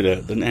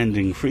stupider than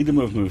ending freedom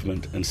of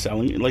movement and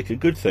selling it like a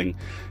good thing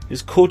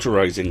is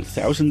cauterizing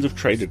thousands of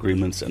trade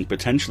agreements and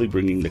potentially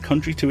bringing the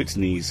country to its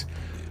knees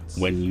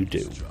when you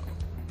do.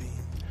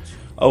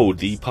 Oh,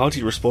 the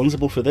party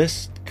responsible for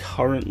this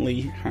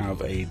currently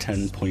have a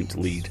 10-point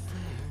lead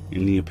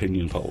in the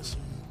opinion polls.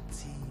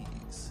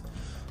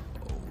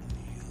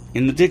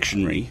 In the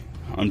dictionary,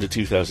 under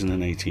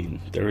 2018,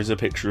 there is a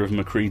picture of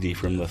Macready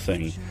from The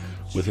Thing,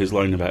 with his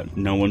line about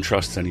no one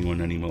trusts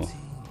anyone anymore,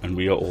 and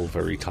we are all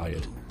very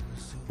tired,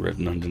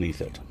 written underneath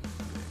it.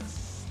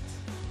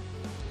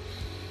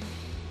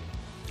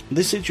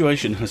 This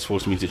situation has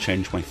forced me to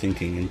change my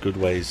thinking in good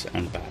ways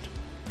and bad.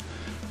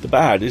 The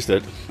bad is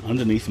that,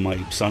 underneath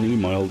my sunny,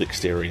 mild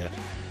exterior,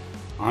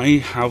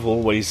 I have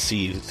always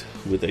seethed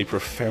with a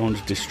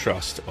profound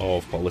distrust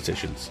of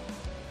politicians.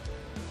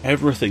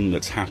 Everything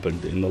that's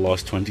happened in the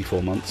last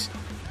 24 months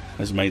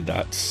has made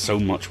that so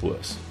much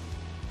worse.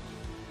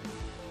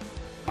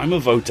 I'm a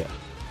voter.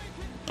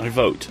 I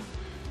vote.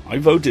 I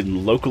voted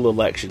in local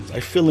elections. I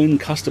fill in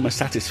customer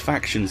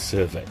satisfaction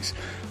surveys.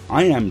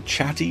 I am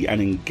chatty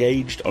and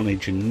engaged on a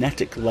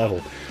genetic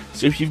level.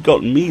 So if you've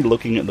got me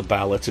looking at the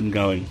ballot and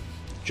going,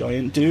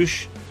 giant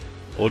douche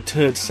or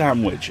turd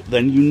sandwich,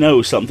 then you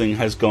know something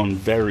has gone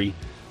very,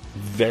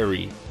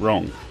 very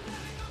wrong.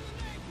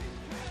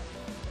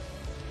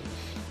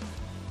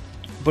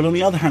 But on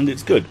the other hand,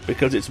 it's good,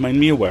 because it's made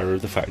me aware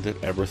of the fact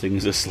that everything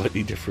is a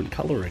slightly different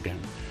colour again.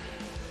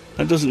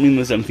 That doesn't mean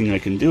there's anything I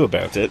can do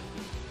about it.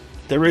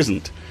 There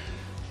isn't.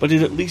 But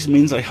it at least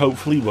means I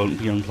hopefully won't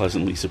be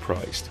unpleasantly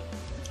surprised.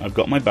 I've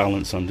got my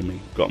balance under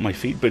me, got my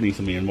feet beneath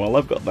me, and while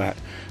I've got that,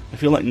 I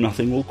feel like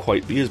nothing will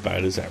quite be as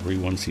bad as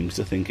everyone seems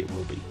to think it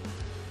will be.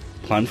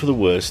 Plan for the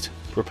worst,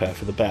 prepare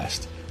for the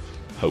best.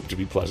 Hope to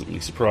be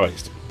pleasantly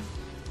surprised.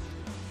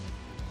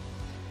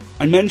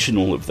 I mention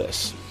all of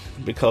this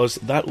because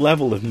that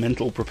level of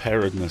mental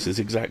preparedness is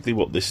exactly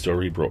what this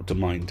story brought to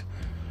mind.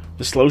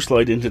 The slow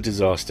slide into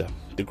disaster,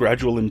 the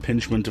gradual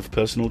impingement of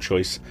personal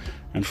choice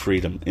and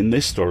freedom. In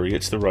this story,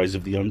 it's the rise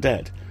of the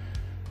undead.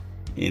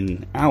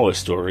 In our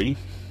story,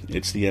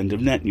 it's the end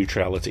of net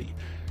neutrality.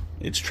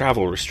 It's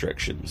travel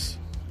restrictions.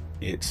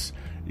 It's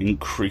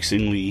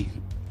increasingly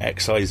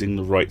excising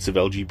the rights of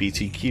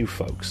LGBTQ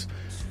folks.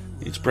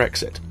 It's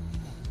Brexit.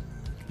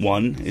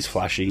 One is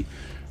flashy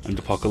and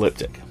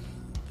apocalyptic.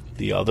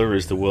 The other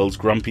is the world's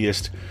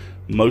grumpiest,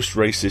 most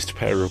racist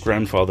pair of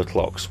grandfather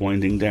clocks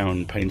winding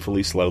down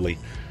painfully slowly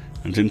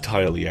and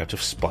entirely out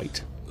of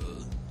spite.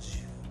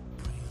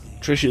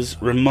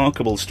 Trisha's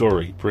remarkable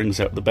story brings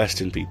out the best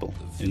in people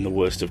in the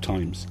worst of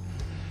times.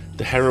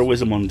 The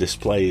heroism on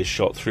display is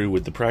shot through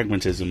with the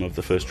pragmatism of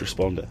the first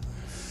responder,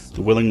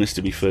 the willingness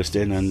to be first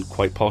in and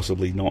quite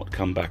possibly not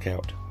come back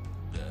out.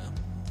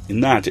 In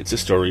that, it's a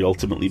story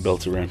ultimately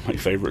built around my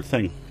favourite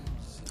thing: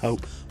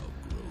 hope.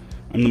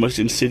 And the most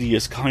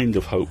insidious kind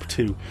of hope,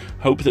 too.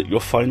 Hope that your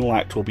final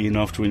act will be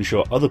enough to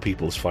ensure other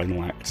people's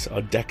final acts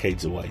are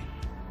decades away.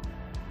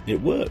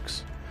 It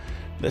works.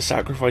 Their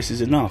sacrifice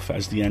is enough,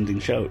 as the ending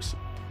shows.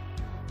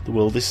 The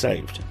world is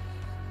saved.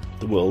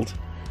 The world,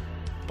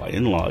 by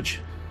and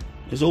large,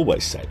 is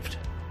always saved.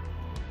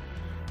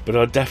 But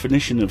our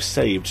definition of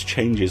saved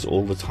changes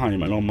all the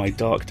time, and on my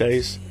dark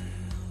days,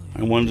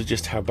 I wonder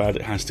just how bad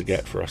it has to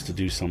get for us to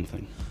do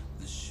something.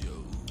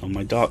 On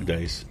my dark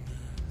days,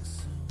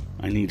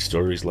 I need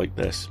stories like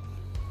this.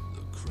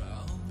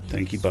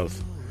 Thank you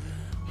both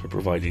for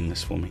providing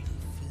this for me.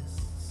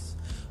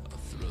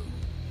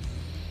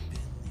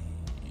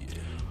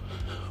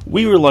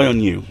 We rely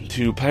on you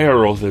to pay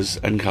our authors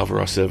and cover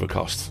our server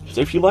costs.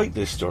 So if you like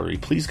this story,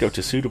 please go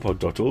to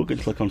pseudopod.org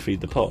and click on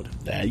Feed the Pod.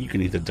 There you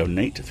can either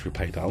donate through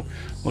PayPal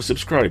or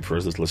subscribe for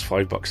as little as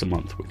 $5 a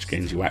month, which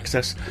gains you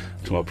access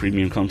to our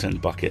premium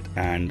content bucket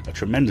and a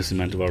tremendous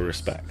amount of our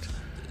respect.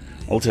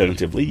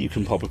 Alternatively, you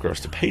can pop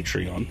across to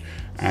Patreon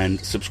and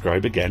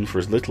subscribe again for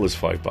as little as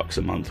 $5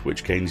 a month,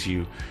 which gains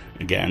you,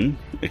 again,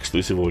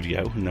 exclusive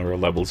audio, and there are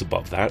levels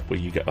above that where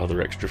you get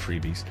other extra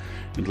freebies,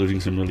 including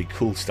some really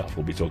cool stuff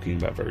we'll be talking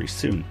about very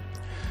soon.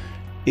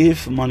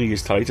 If money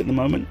is tight at the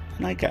moment,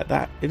 and I get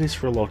that, it is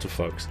for a lot of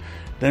folks,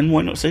 then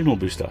why not signal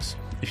boost us?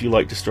 If you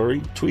liked a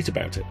story, tweet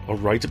about it, or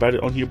write about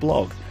it on your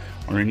blog,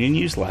 or in your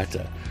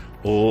newsletter,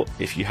 or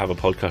if you have a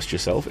podcast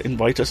yourself,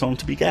 invite us on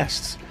to be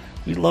guests.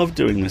 We love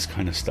doing this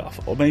kind of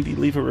stuff, or maybe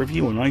leave a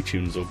review on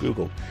iTunes or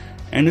Google.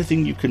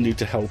 Anything you can do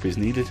to help is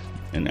needed,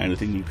 and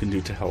anything you can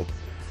do to help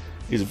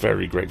is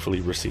very gratefully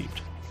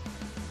received.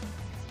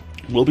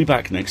 We'll be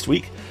back next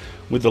week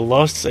with the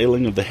last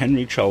sailing of the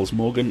Henry Charles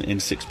Morgan in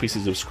 6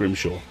 Pieces of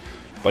Scrimshaw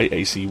by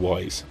A.C.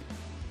 Wise.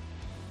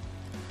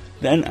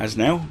 Then, as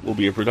now, will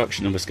be a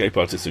production of Escape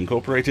Artists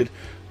Incorporated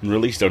and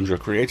released under a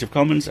Creative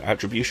Commons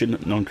Attribution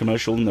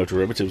Non-Commercial No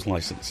Derivatives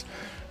license.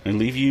 And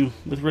leave you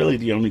with really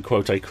the only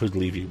quote I could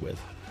leave you with,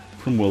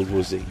 from World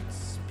War Z.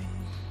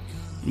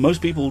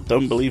 Most people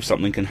don't believe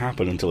something can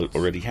happen until it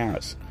already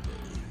has.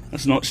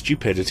 That's not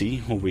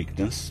stupidity or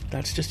weakness,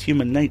 that's just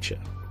human nature.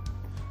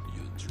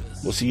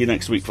 We'll see you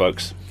next week,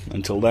 folks.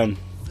 Until then,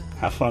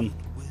 have fun.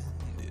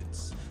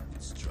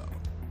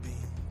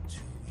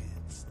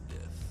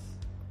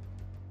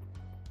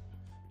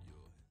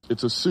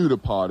 It's a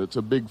pseudopod, it's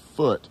a big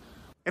foot.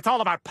 It's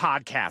all about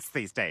podcasts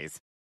these days.